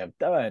what they have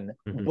done,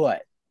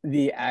 but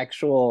the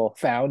actual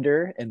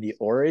founder and the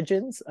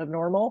origins of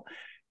Normal,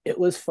 it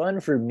was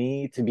fun for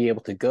me to be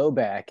able to go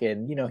back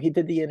and, he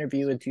did the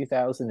interview in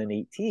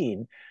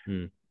 2018.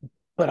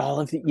 But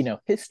all of the,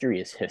 history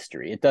is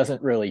history. It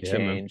doesn't really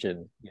change,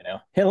 and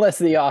unless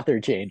the author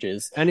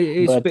changes. And it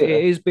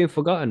is being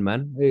forgotten,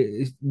 man.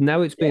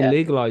 Now it's being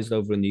legalized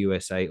over in the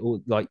USA.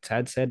 Like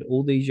Tad said,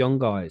 all these young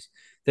guys,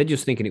 they're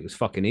just thinking it was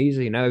fucking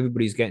easy. Now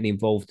everybody's getting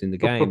involved in the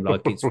game,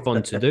 like it's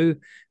fun to do.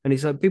 And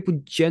it's like people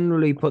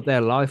generally put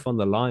their life on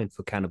the line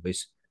for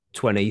cannabis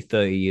 20,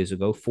 30 years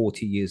ago,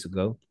 40 years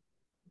ago.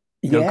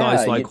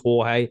 Guys like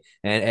Jorge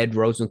and Ed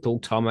Rosenthal,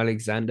 Tom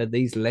Alexander,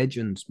 these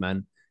legends,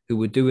 man, who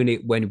were doing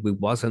it when we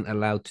wasn't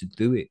allowed to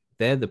do it.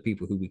 They're the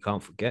people who we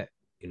can't forget,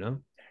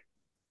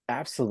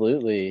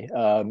 Absolutely.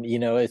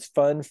 It's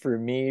fun for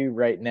me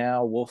right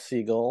now. Wolf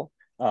Siegel.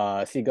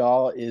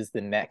 Seagal is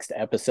the next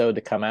episode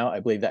to come out. I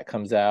believe that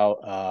comes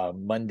out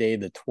Monday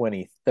the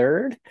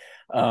 23rd.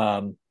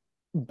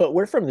 But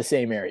we're from the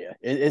same area.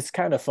 It's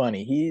kind of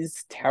funny.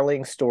 He's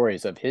telling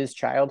stories of his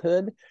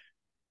childhood,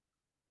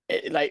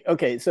 like,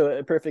 okay, so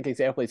a perfect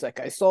example is like,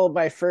 I sold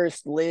my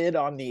first lid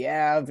on the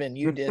Ave in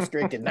U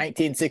District in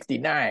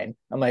 1969.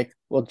 I'm like,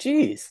 well,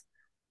 geez,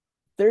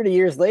 30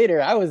 years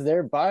later, I was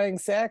there buying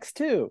sacks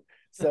too.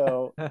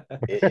 So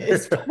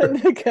it's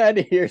fun to kind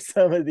of hear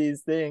some of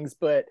these things.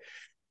 But,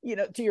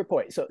 to your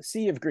point, so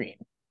Sea of Green,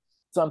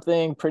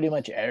 something pretty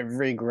much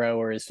every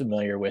grower is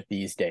familiar with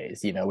these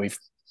days. We've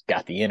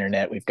got the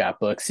internet, we've got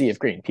books. Sea of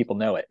Green, people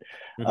know it.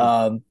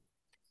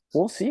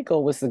 Will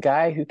Siegel was the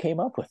guy who came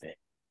up with it.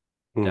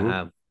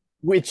 Mhm.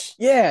 Which,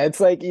 yeah, it's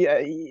like,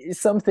 yeah,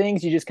 some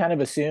things you just kind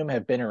of assume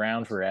have been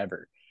around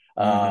forever.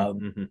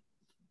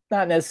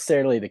 Not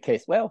necessarily the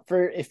case. Well,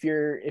 for if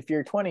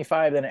you're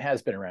 25, then it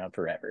has been around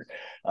forever.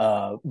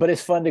 But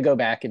it's fun to go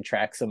back and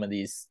track some of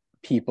these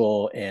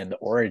people and the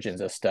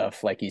origins of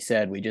stuff. Like you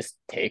said, we just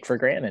take for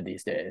granted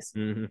these days.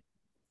 It's a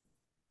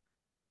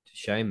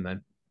shame,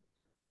 man.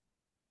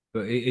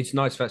 But it's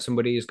nice that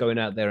somebody is going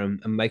out there and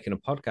making a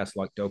podcast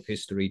like Dope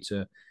History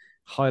to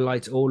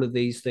highlight all of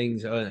these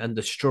things and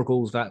the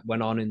struggles that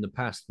went on in the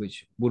past,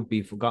 which would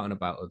be forgotten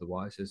about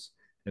otherwise, as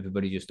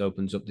everybody just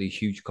opens up these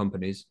huge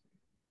companies.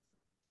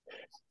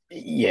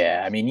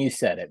 Yeah, I mean, you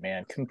said it,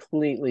 man.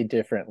 Completely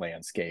different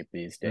landscape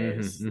these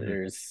days. Mm-hmm.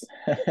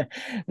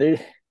 There's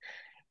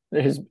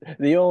there's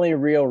the only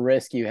real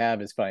risk you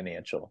have is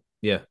financial.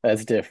 Yeah,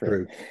 that's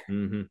different.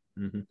 And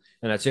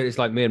that's it. It's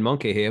like me and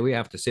Monkey here. We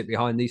have to sit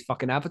behind these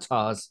fucking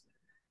avatars.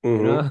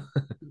 Mhm.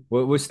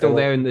 We're still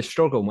there in the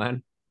struggle,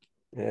 man.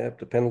 Yeah,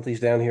 the penalties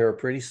down here are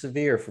pretty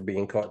severe for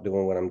being caught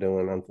doing what I'm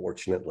doing,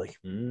 unfortunately.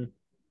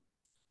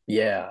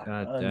 Yeah,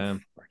 God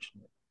damn.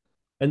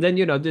 And then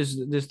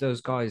there's those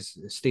guys,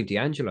 Steve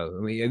D'Angelo.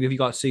 I mean, have you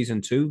got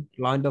season 2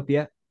 lined up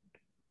yet?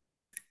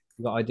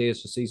 You got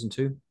ideas for season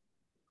 2?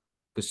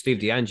 Because Steve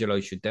D'Angelo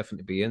should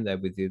definitely be in there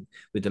with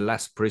the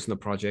Last Prisoner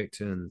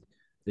project and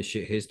the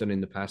shit he's done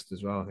in the past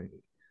as well.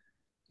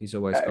 He's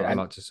always got a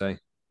lot to say.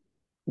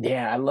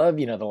 Yeah, I love,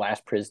 the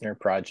Last Prisoner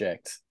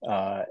project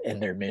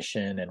and their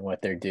mission and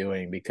what they're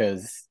doing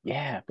because,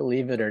 yeah,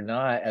 believe it or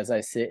not, as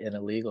I sit in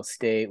a legal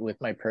state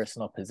with my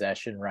personal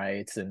possession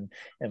rights and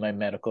my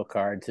medical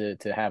card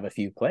to have a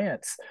few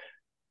plants,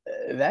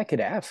 that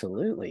could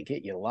absolutely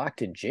get you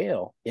locked in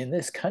jail in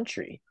this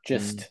country,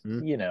 just,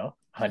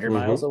 100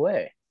 miles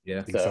away.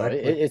 Yeah, so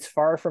it's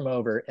far from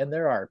over. And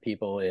there are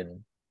people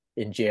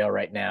in jail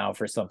right now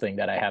for something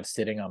that I have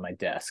sitting on my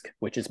desk,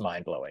 which is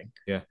mind blowing.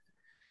 Yeah.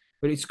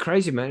 But it's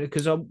crazy, man,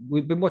 because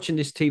we've been watching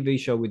this TV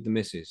show with the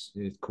missus.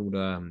 It's called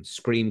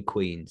Scream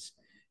Queens.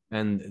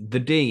 And the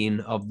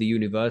dean of the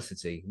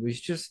university was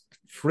just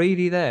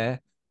freely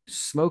there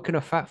smoking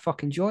a fat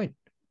fucking joint,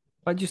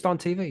 like just on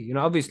TV.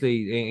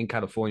 Obviously in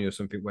California or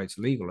something where it's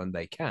legal and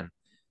they can.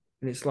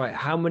 And it's like,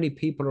 how many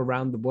people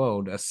around the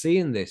world are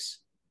seeing this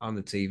on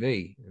the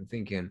TV and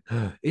thinking,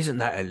 isn't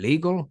that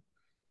illegal?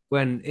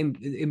 When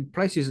in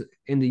places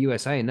in the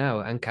USA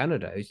now and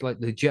Canada, it's like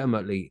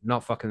legitimately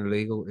not fucking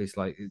illegal. It's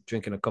like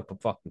drinking a cup of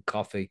fucking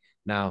coffee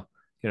now.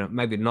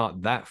 Maybe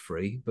not that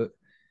free, but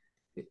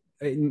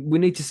we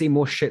need to see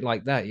more shit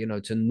like that.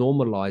 To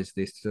normalize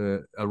this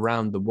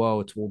around the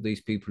world to all these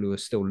people who are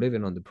still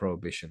living under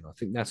prohibition. I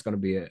think that's going to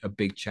be a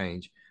big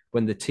change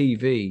when the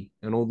TV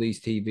and all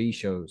these TV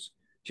shows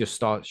just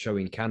start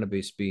showing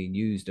cannabis being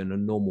used in a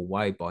normal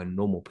way by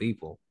normal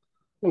people.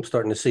 I'm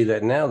starting to see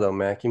that now, though,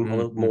 Mac.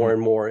 More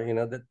and more,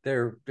 that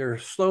they're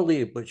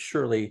slowly but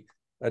surely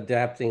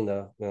adapting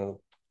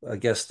I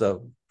guess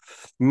the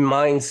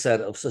mindset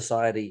of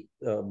society.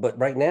 But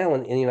right now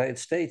in the United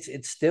States,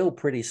 it's still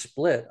pretty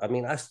split. I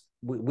mean,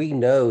 we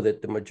know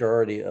that the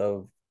majority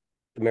of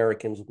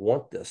Americans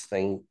want this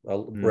thing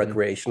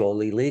recreational,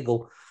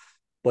 illegal,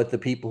 but the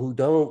people who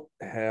don't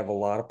have a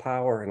lot of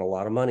power and a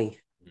lot of money.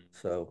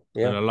 So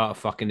yeah, and a lot of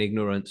fucking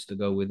ignorance to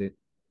go with it.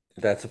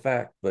 That's a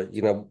fact. But,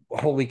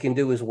 all we can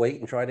do is wait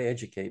and try to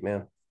educate,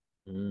 man.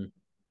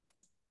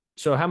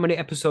 So how many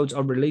episodes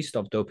are released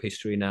of Dope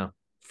History now?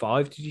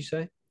 5, did you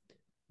say?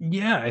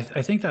 Yeah,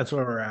 I think that's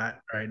where we're at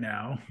right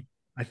now.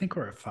 I think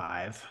we're at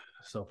 5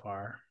 so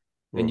far.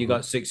 And you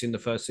got 6 in the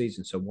first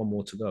season, so 1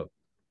 more to go.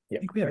 I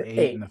think we have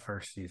 8 in the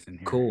first season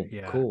here. Cool,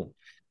 yeah. Cool.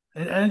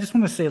 And I just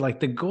want to say, like,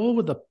 the goal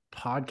with the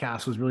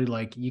podcast was really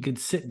like you could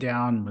sit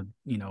down with,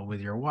 with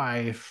your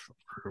wife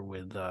or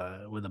with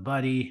a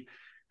buddy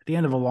at the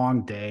end of a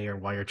long day or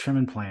while you're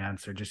trimming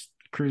plants or just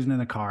cruising in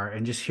the car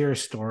and just hear a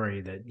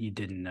story that you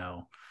didn't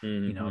know,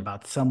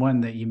 about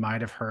someone that you might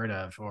have heard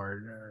of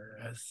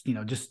or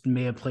just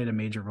may have played a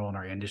major role in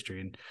our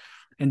industry.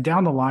 And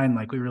down the line,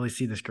 like, we really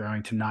see this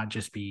growing to not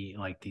just be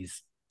like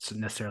these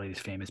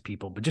famous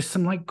people, but just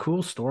some like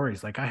cool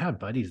stories. Like, I have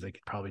buddies that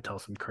could probably tell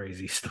some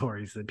crazy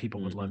stories that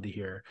people would love to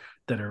hear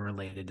that are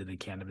related to the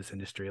cannabis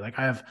industry. Like,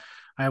 I have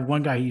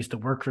one guy who used to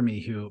work for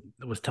me who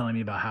was telling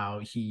me about how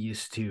he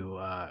used to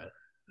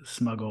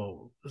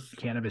smuggle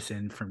cannabis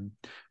in from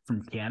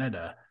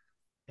Canada,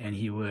 and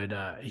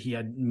he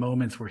had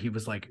moments where he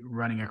was like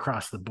running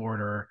across the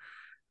border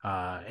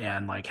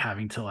and like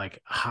having to like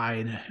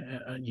hide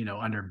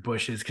under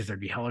bushes because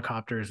there'd be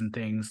helicopters and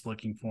things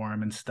looking for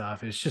him and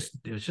stuff. It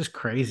was just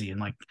crazy.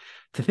 And like,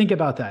 to think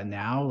about that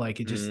now,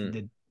 like, it just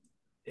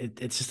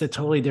it's just a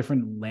totally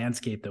different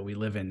landscape that we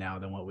live in now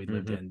than what we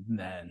lived Mhm. in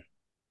then.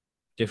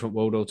 Different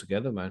world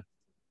altogether, man.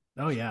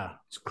 Oh yeah,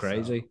 It's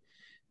crazy.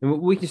 And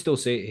we can still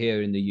see it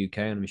here in the UK,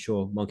 and I'm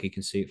sure Monkey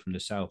can see it from the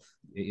South,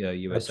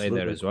 USA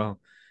there Absolutely. as well.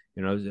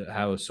 You know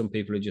how some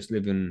people are just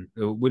living.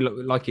 We look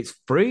like it's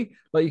free,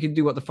 like you can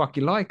do what the fuck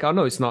you like. I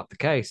know it's not the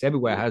case.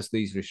 Everywhere has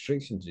these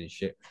restrictions and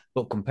shit,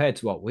 but compared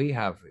to what we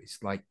have,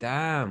 it's like,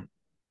 damn,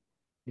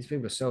 these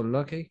people are so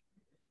lucky.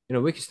 You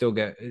know, we can still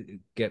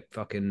get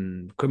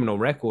fucking criminal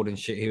record and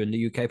shit here in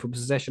the UK for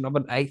possession of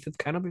an eighth of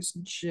cannabis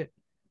and shit.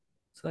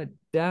 It's like,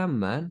 damn,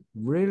 man,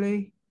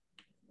 really?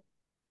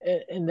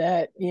 And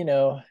that, you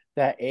know,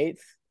 that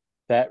eighth,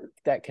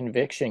 that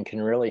conviction can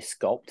really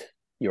sculpt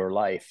your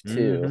life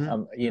too.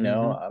 Mm-hmm. You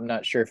know, Mm-hmm. I'm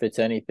not sure if it's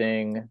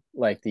anything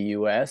like the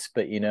US,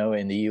 but you know,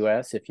 in the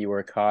US, if you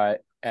were caught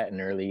at an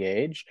early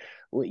age,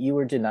 you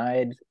were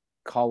denied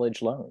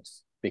college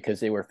loans because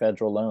they were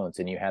federal loans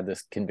and you had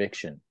this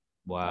conviction.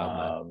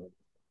 Wow,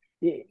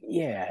 man.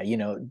 Yeah, you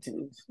know,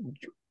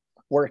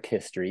 work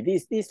history,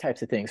 these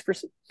types of things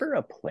for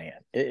a plan.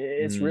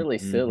 It's really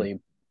Mm-hmm. silly,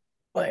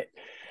 but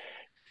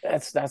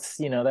that's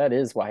you know, that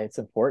is why it's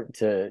important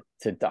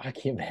to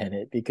document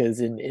it, because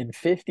in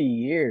 50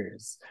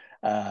 years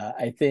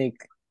I think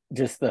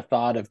just the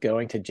thought of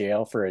going to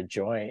jail for a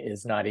joint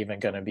is not even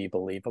going to be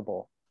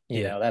believable.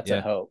 You Yeah, know, that's a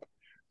yeah. hope.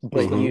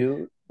 But Hmm.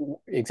 you,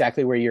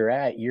 exactly where you're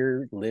at,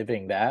 you're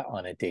living that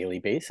on a daily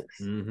basis.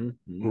 Mm-hmm.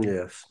 Mm-hmm.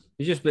 Yes.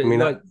 It's just I mean,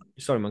 like,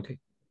 sorry, Monkey.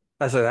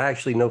 I said I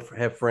actually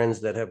have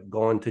friends that have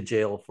gone to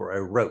jail for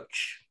a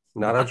roach,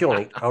 not a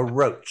joint, a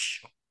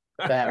roach.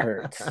 That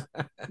hurts. It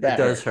That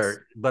does hurts.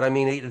 hurt, but I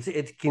mean,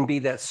 it can be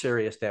that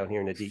serious down here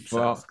in the deep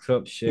south. Fucked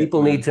up shit,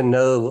 People need man. to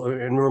know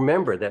and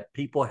remember that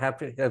people have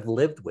to have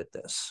lived with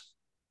this.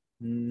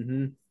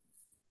 Mm-hmm.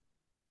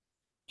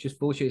 Just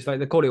bullshit. It's like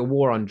they call it a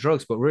war on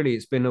drugs, but really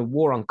it's been a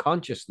war on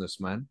consciousness,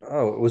 man.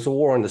 Oh, it was a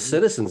war on the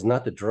citizens,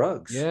 not the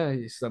drugs. Yeah,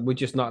 it's like we're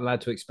just not allowed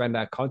to expand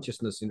our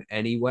consciousness in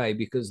any way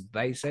because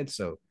they said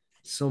so.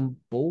 Some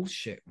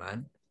bullshit,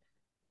 man.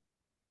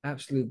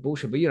 Absolute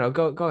bullshit. But you know,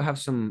 go have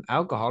some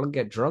alcohol and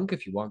get drunk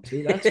if you want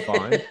to. That's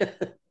fine.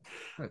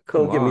 Like,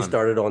 come Don't get me on.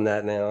 started on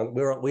that now.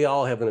 We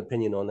all have an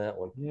opinion on that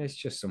one. Yeah, it's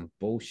just some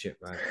bullshit,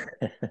 man.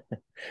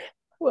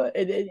 Well,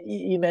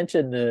 you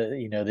mentioned the,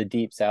 you know, the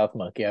Deep South,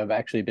 Monkey. I've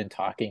actually been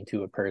talking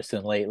to a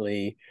person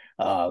lately.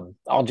 I'll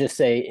just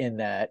say in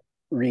that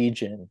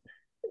region,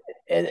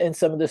 and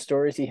some of the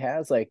stories he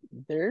has, like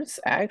there's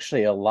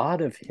actually a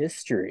lot of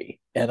history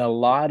and a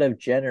lot of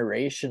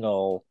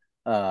generational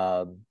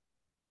um,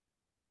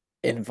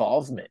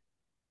 involvement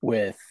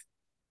with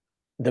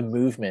the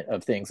movement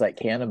of things like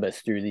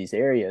cannabis through these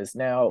areas.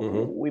 Now,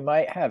 Hmm. we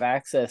might have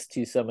access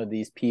to some of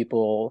these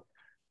people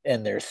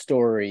and their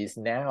stories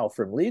now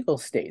from legal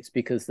states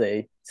because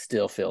they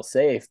still feel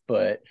safe.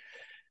 But,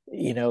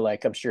 you know,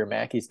 like I'm sure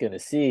Mackey's going to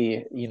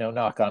see, you know,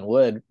 knock on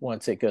wood,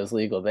 once it goes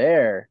legal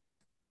there,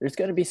 there's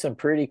going to be some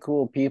pretty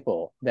cool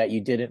people that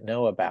you didn't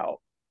know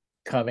about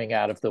coming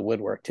out of the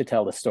woodwork to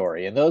tell the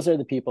story. And those are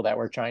the people that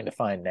we're trying to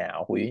find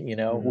now. You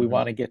know, we Mm-hmm.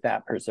 want to get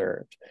that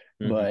preserved.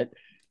 Mm-hmm. But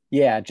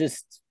yeah,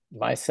 just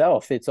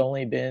myself, it's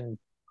only been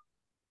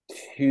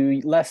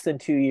less than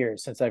 2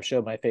 years since I've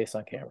showed my face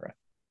on camera.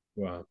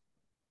 Wow.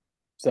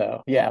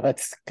 So yeah,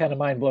 that's kind of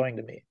mind blowing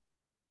to me.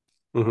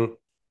 Hmm.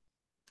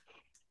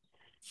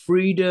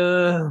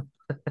 Freedom.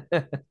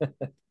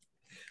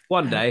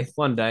 One day.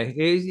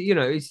 You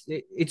know,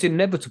 it's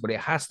inevitable. It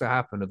has to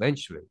happen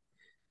eventually.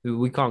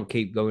 We can't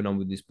keep going on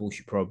with this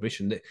bullshit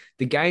prohibition.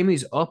 The game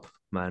is up,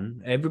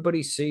 man.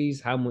 Everybody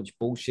sees how much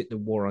bullshit the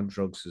war on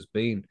drugs has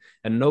been,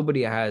 and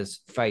nobody has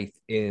faith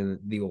in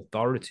the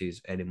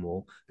authorities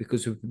anymore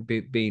because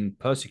we've been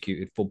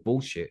persecuted for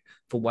bullshit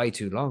for way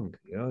too long.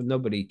 You know,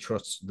 nobody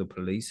trusts the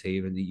police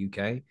here in the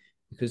UK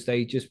because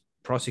they just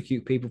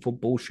prosecute people for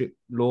bullshit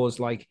laws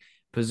like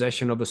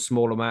possession of a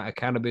small amount of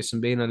cannabis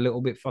and being a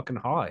little bit fucking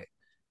high,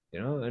 you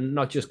know, and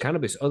not just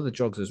cannabis, other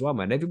drugs as well,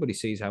 man. Everybody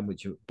sees how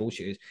much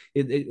bullshit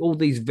is. All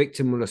these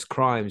victimless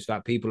crimes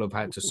that people have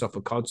had to suffer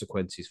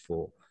consequences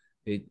for.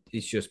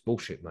 It's just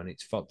bullshit, man.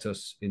 It's fucked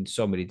us in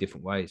so many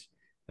different ways,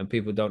 and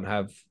people don't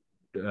have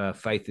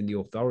faith in the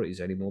authorities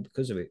anymore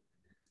because of it.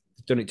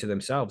 They've done it to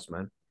themselves,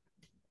 man.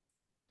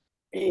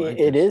 It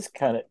Wankers. is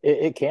kind of,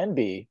 it can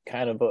be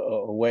kind of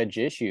a wedge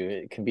issue.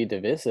 It can be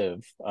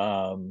divisive.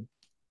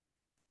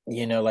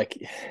 You know, like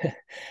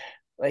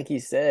like you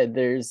said,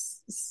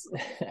 there's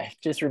I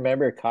just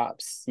remember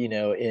cops, you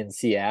know, in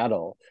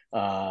Seattle,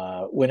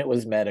 when it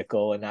was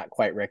medical and not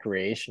quite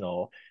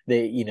recreational,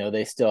 they, you know,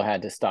 they still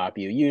had to stop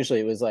you.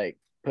 Usually it was like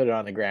put it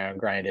on the ground,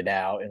 grind it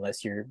out,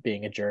 unless you're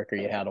being a jerk or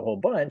you had a whole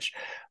bunch.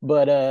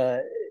 But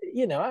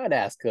you know, I'd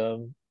ask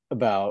them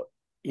about,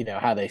 you know,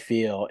 how they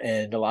feel,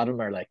 and a lot of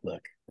them are like,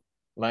 look,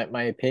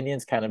 my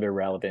opinion's kind of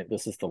irrelevant.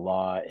 This is the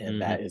law,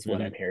 and that is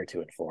what I'm here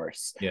to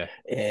enforce. Yeah.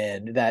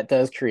 And that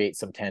does create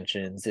some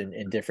tensions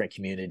in different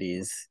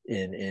communities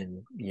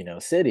in you know,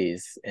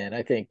 cities. And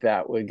I think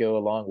that would go a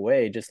long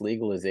way. Just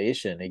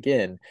legalization.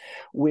 Again,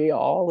 we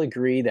all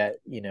agree that,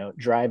 you know,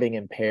 driving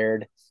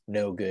impaired,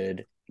 no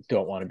good.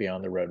 don't want to be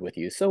on the road with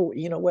you. So,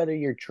 whether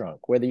you're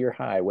drunk, whether you're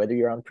high, whether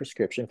you're on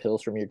prescription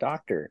pills from your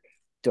doctor,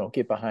 don't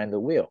get behind the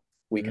wheel.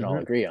 We can all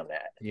agree on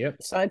that. Yep.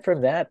 Aside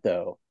from that,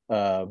 though,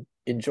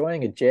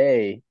 enjoying a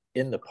J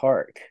in the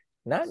park,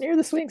 not near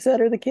the swing set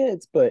or the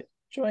kids, but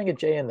enjoying a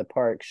J in the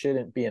park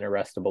shouldn't be an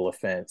arrestable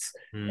offense.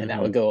 And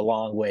that would go a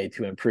long way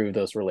to improve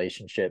those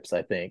relationships,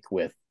 I think,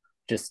 with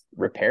just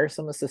repair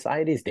some of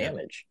society's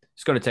damage.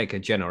 It's going to take a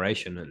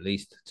generation at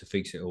least to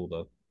fix it all,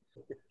 though.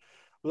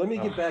 Let me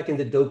get back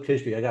into dope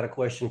history. I got a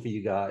question for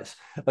you guys.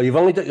 You've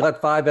only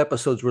got 5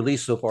 episodes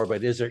released so far,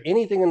 but is there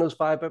anything in those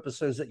 5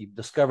 episodes that you've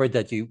discovered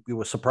that you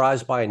were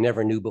surprised by and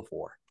never knew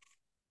before?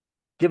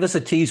 Give us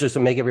a teaser to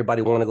make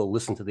everybody want to go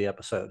listen to the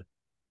episode.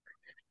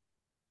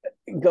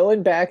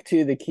 Going back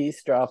to the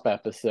Keystrof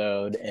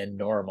episode and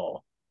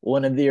Normal,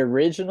 one of the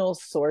original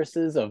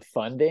sources of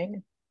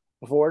funding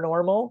for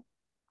Normal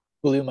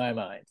blew my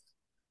mind.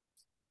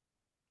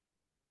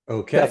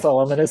 Okay. That's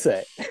all I'm going to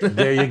say.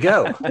 There you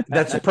go.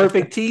 That's a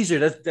perfect teaser.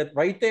 That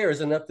right there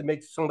is enough to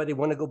make somebody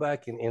want to go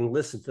back and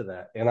listen to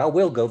that. And I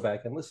will go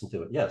back and listen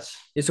to it. Yes.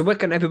 Yeah, so where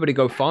can everybody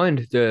go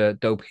find the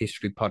Dope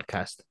History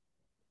podcast?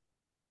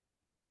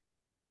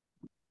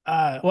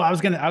 Well, I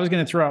was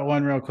gonna throw out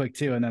one real quick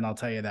too, and then I'll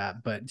tell you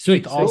that. But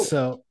Sweet.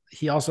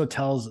 he also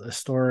tells a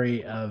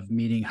story of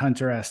meeting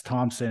Hunter S.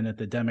 Thompson at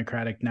the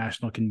Democratic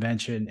National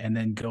Convention, and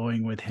then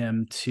going with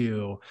him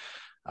to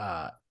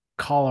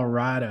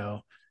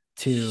Colorado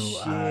to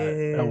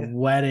a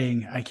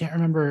wedding. I can't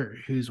remember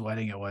whose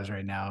wedding it was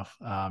right now.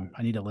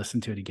 I need to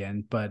listen to it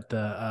again. But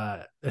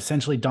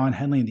essentially, Don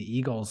Henley and the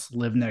Eagles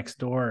live next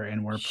door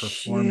and were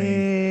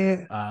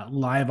performing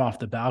live off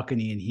the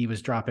balcony, and he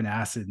was dropping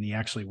acid, and he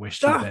actually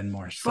wished he'd been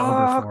more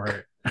sober for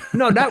it.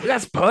 No,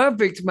 that's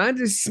perfect, man.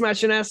 Just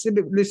smashing acid,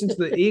 listen to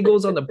the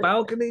Eagles on the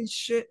balcony and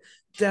shit.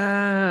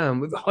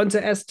 Damn, with Hunter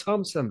S.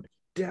 Thompson.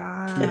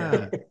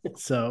 Yeah.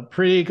 So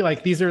pretty,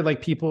 like, these are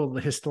like people,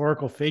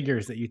 historical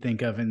figures that you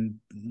think of, and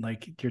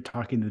like you're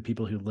talking to the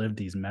people who lived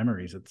these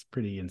memories. It's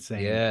pretty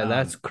insane. Yeah,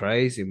 that's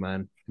crazy,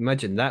 man.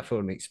 Imagine that for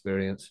an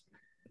experience.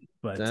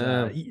 But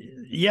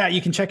yeah,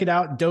 you can check it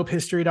out,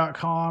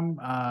 dopehistory.com,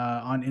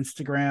 on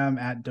Instagram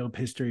at Dope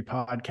History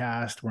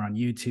Podcast. We're on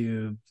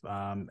YouTube,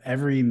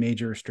 every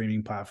major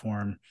streaming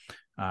platform.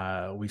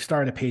 We've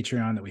started a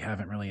Patreon that we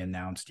haven't really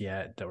announced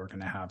yet, that we're going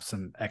to have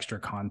some extra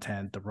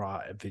content, the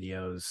raw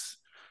videos,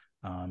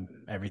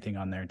 everything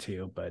on there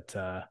too. But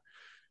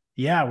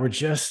yeah, we're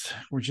just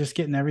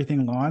getting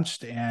everything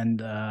launched,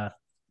 and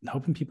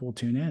hoping people will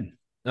tune in.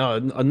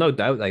 No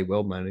doubt they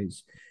will, man.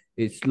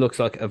 It looks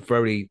like a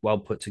very well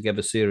put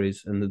together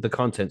series, and the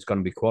content's going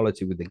to be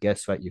quality with the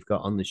guests that you've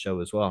got on the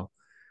show as well.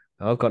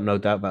 I've got no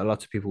doubt that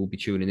lots of people will be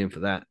tuning in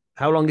for that.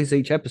 How long is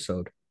each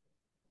episode?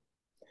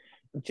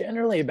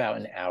 Generally about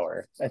an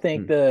hour. I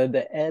think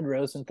the Ed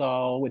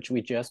Rosenthal, which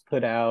we just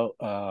put out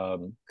a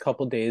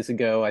couple days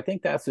ago, I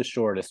think that's the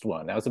shortest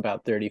one. That was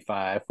about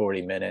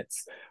 35-40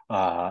 minutes.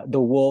 The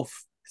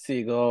Wolf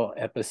Siegel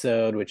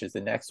episode, which is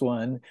the next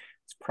one,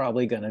 it's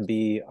probably going to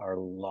be our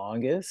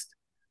longest,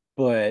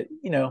 but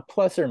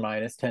plus or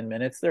minus 10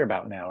 minutes, they're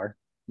about an hour.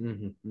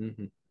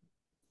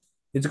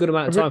 It's a good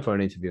amount of time for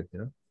an interview,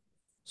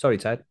 Sorry,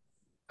 Ted.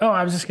 Oh,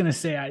 I was just going to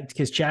say,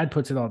 because Chad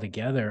puts it all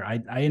together,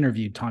 I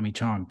interviewed Tommy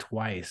Chong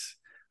twice.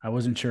 I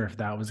wasn't sure if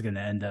that was going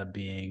to end up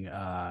being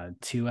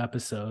 2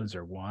 episodes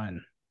or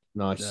 1.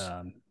 Nice.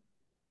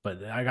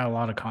 But I got a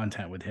lot of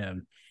content with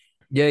him.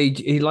 Yeah,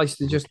 he likes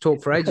to just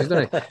talk for ages,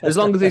 doesn't he? As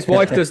long as his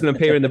wife doesn't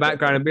appear in the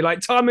background and be like,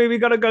 Tommy, we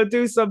got to go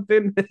do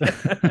something.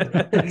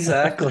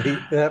 Exactly.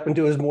 It happened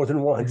to us more than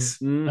once.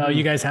 Oh,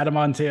 you guys had him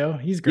on too?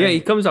 He's great. Yeah, he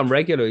comes on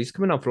regular. He's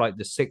coming on for like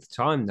the 6th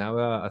time now.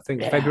 I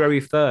think February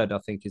 3rd, I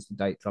think, is the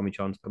date Tommy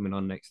Chan's coming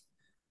on next.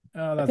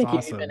 Oh, that's I think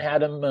awesome. you even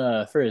had him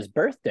for his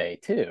birthday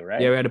too, right?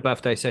 Yeah, we had a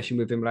birthday session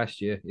with him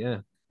last year. Yeah.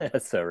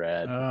 That's so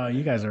rad. Oh,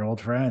 you guys are old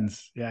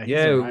friends. Yeah.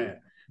 Yeah.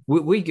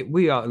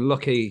 We are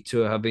lucky to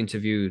have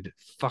interviewed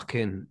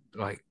fucking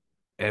like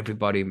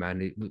everybody,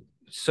 man.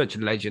 Such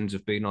legends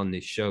have been on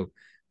this show,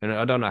 and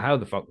I don't know how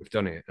the fuck we've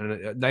done it.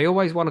 And they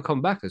always want to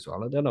come back as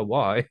well. I don't know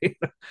why,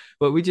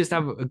 but we just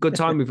have a good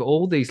time with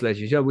all these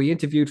legends. We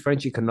interviewed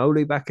Frenchie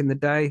Cannoli back in the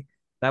day.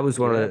 That was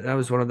one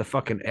of the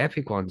fucking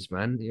epic ones,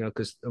 man.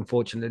 Because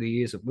unfortunately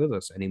he isn't with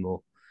us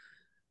anymore.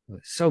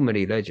 So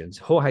many legends.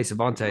 Jorge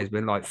Cervantes has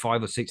been like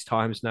 5 or 6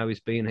 times now.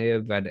 He's been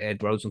here. We've had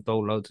Ed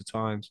Rosenthal loads of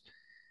times.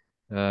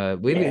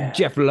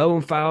 Jeff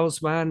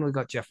Lowenthals, man. We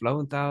got Jeff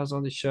Lowenthals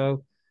on the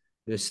show.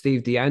 There's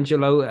Steve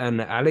D'Angelo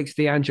and Alex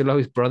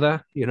D'Angelo's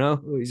brother.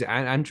 Is it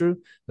Andrew?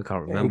 I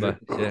can't remember.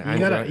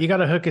 Yeah, you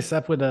gotta hook us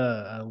up with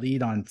a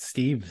lead on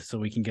Steve so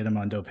we can get him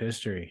on Dope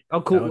History. Oh,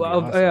 cool.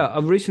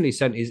 I've recently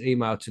sent his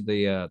email to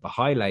the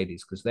High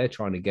Ladies because they're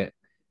trying to get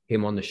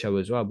him on the show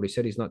as well. But he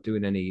said he's not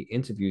doing any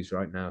interviews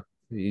right now.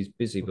 He's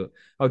busy. But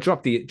I'll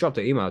drop the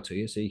email to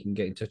you so you can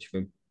get in touch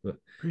with him. But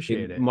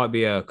appreciate it. Might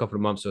be a couple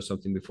of months or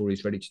something before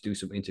he's ready to do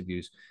some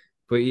interviews.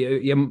 But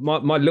yeah,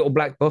 my little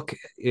black book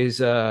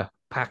is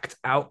packed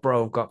out,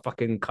 bro. I've got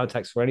fucking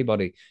contacts for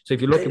anybody. So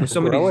if you're looking for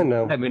somebody,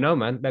 let me know,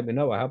 man. Let me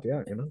know. I'll help you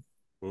out.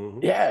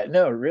 Mhm. Yeah,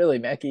 no, really,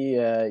 Mackie,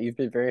 you've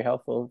been very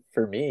helpful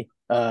for me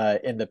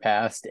in the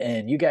past,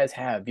 and you guys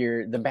have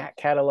the back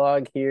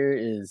catalog here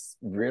is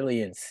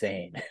really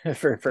insane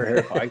for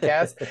her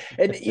podcast.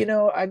 And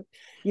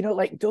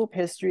like Dope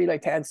History,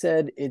 like Tad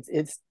said,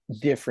 it's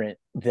different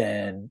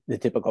than the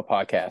typical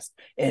podcast.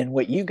 And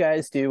what you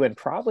guys do, and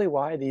probably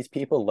why these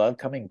people love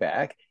coming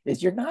back,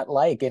 is you're not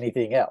like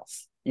anything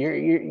else.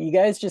 You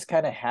guys just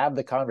kind of have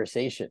the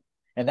conversation.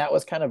 And that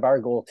was kind of our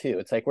goal too.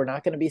 It's like, we're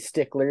not going to be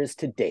sticklers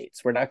to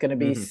dates. We're not going to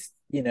be,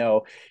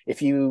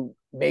 if you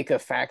make a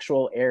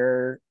factual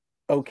error,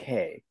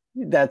 okay.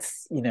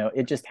 That's,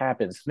 it just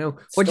happens. No,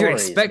 what do you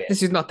expect? Man.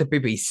 This is not the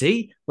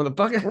BBC,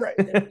 motherfucker.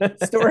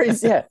 Right.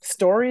 Stories, yeah.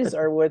 Stories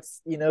are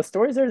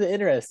stories are the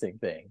interesting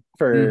thing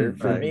for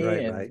me.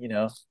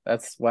 And,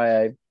 that's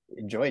why I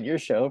enjoyed your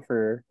show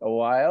for a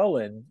while.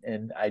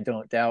 And I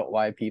don't doubt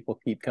why people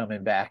keep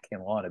coming back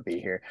and want to be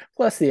here.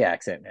 Plus the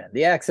accent, man.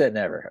 The accent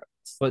never hurts.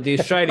 But the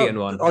Australian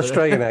one.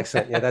 Australian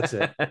accent. Yeah, that's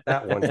it.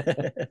 That one.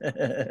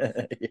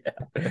 Yeah.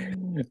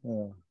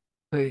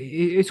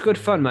 It's good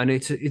fun, man.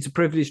 It's a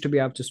privilege to be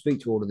able to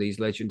speak to all of these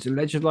legends and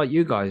legends like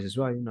you guys as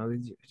well.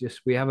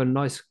 We have a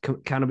nice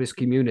cannabis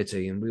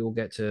community, and we all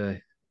get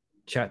to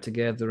chat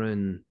together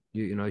and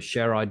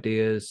share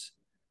ideas,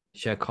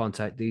 share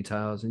contact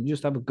details, and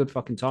just have a good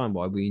fucking time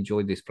while we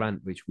enjoy this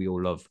plant, which we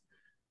all love.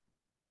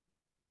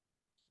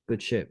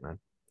 Good shit, man.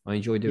 I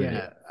enjoy doing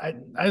it. I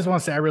just want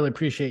to say I really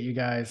appreciate you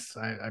guys.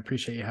 I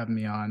appreciate you having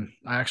me on.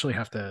 I actually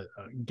have to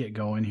get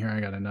going here.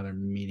 I got another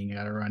meeting I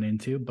got to run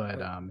into, but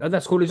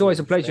that's cool. It's always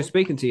a pleasure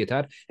speaking to you,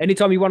 Tad.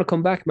 Anytime you want to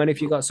come back, man, if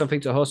you got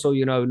something to hustle,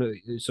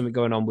 something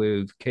going on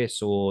with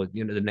Kiss or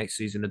the next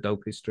season of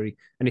Dope History,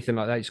 anything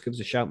like that, just give us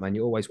a shout, man.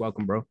 You're always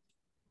welcome, bro.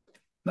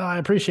 No, I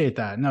appreciate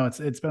that. No,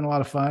 it's been a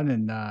lot of fun,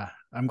 and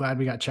I'm glad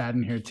we got Chad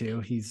in here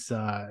too. He's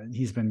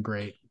been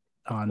great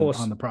on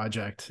the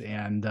project,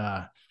 and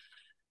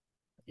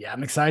yeah,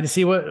 I'm excited to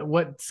see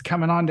what's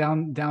coming on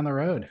down the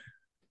road.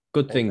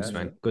 Good things,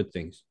 man. Good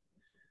things.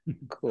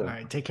 Cool. All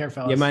right, take care,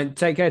 fellas. Yeah, man.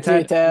 Take care,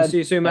 Tad. Tad. See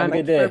you soon, man.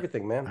 Thank you for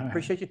everything, man. All right.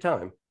 Appreciate your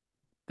time.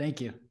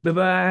 Thank you.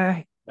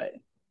 Bye-bye.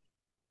 Bye.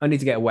 I need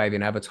to get a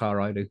waving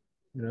avatar. I do.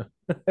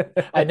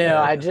 I know.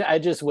 I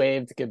just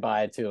waved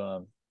goodbye to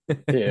him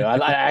too.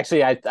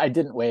 I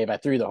didn't wave. I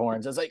threw the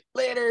horns. I was like,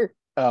 later.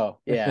 Oh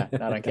yeah,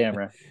 not on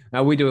camera.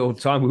 Now we do it all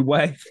the time. We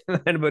wave,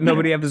 but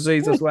nobody ever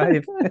sees us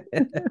wave.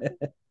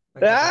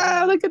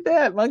 Look at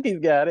that. Monkey's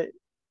got it.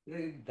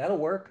 That'll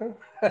work, huh?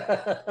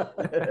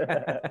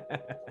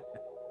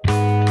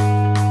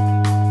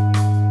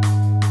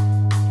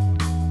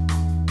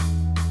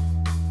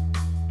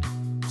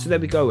 So there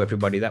we go,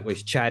 everybody. That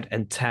was Chad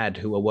and Tad,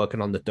 who are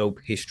working on the Dope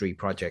History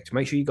Project.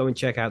 Make sure you go and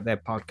check out their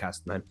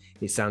podcast, man.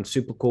 It sounds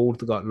super cool.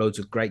 They've got loads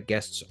of great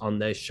guests on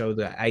their show.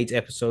 There are 8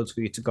 episodes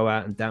for you to go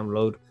out and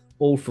download,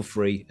 all for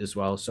free as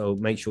well. So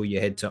make sure you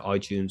head to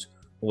iTunes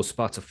or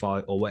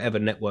Spotify or whatever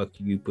network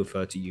you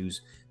prefer to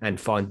use and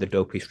find the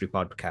Dope History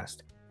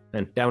Podcast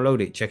and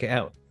download it. Check it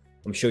out.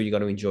 I'm sure you're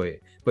going to enjoy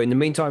it. But in the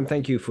meantime,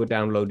 thank you for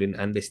downloading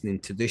and listening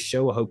to this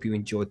show. I hope you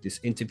enjoyed this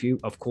interview.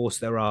 Of course,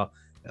 there are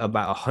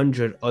about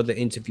 100 other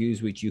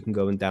interviews which you can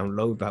go and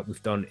download that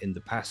we've done in the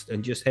past,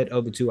 and just head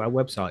over to our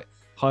website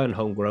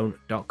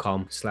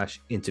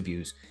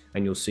highonhomegrown.com/interviews,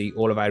 and you'll see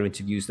all of our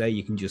interviews there.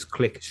 You can just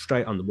click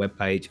straight on the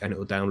webpage and it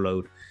will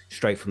download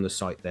straight from the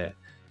site there.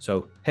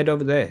 So head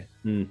over there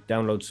and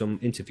download some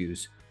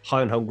interviews.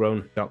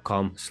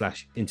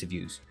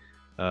 highonhomegrown.com/interviews.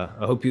 I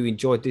hope you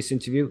enjoyed this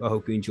interview. I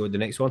hope you enjoyed the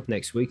next one.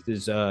 Next week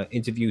there's an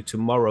interview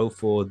tomorrow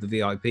for the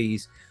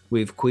VIPs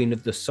with Queen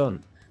of the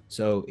Sun.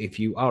 So if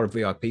you are a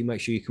VIP,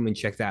 make sure you come and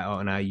check that out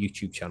on our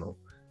YouTube channel.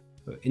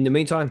 In the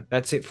meantime,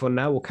 that's it for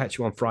now. We'll catch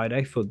you on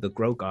Friday for the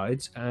Grow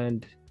Guides,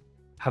 and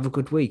have a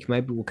good week.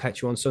 Maybe we'll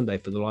catch you on Sunday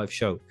for the live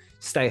show.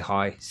 Stay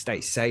high,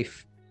 stay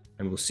safe,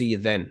 and we'll see you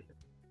then.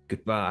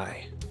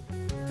 Goodbye.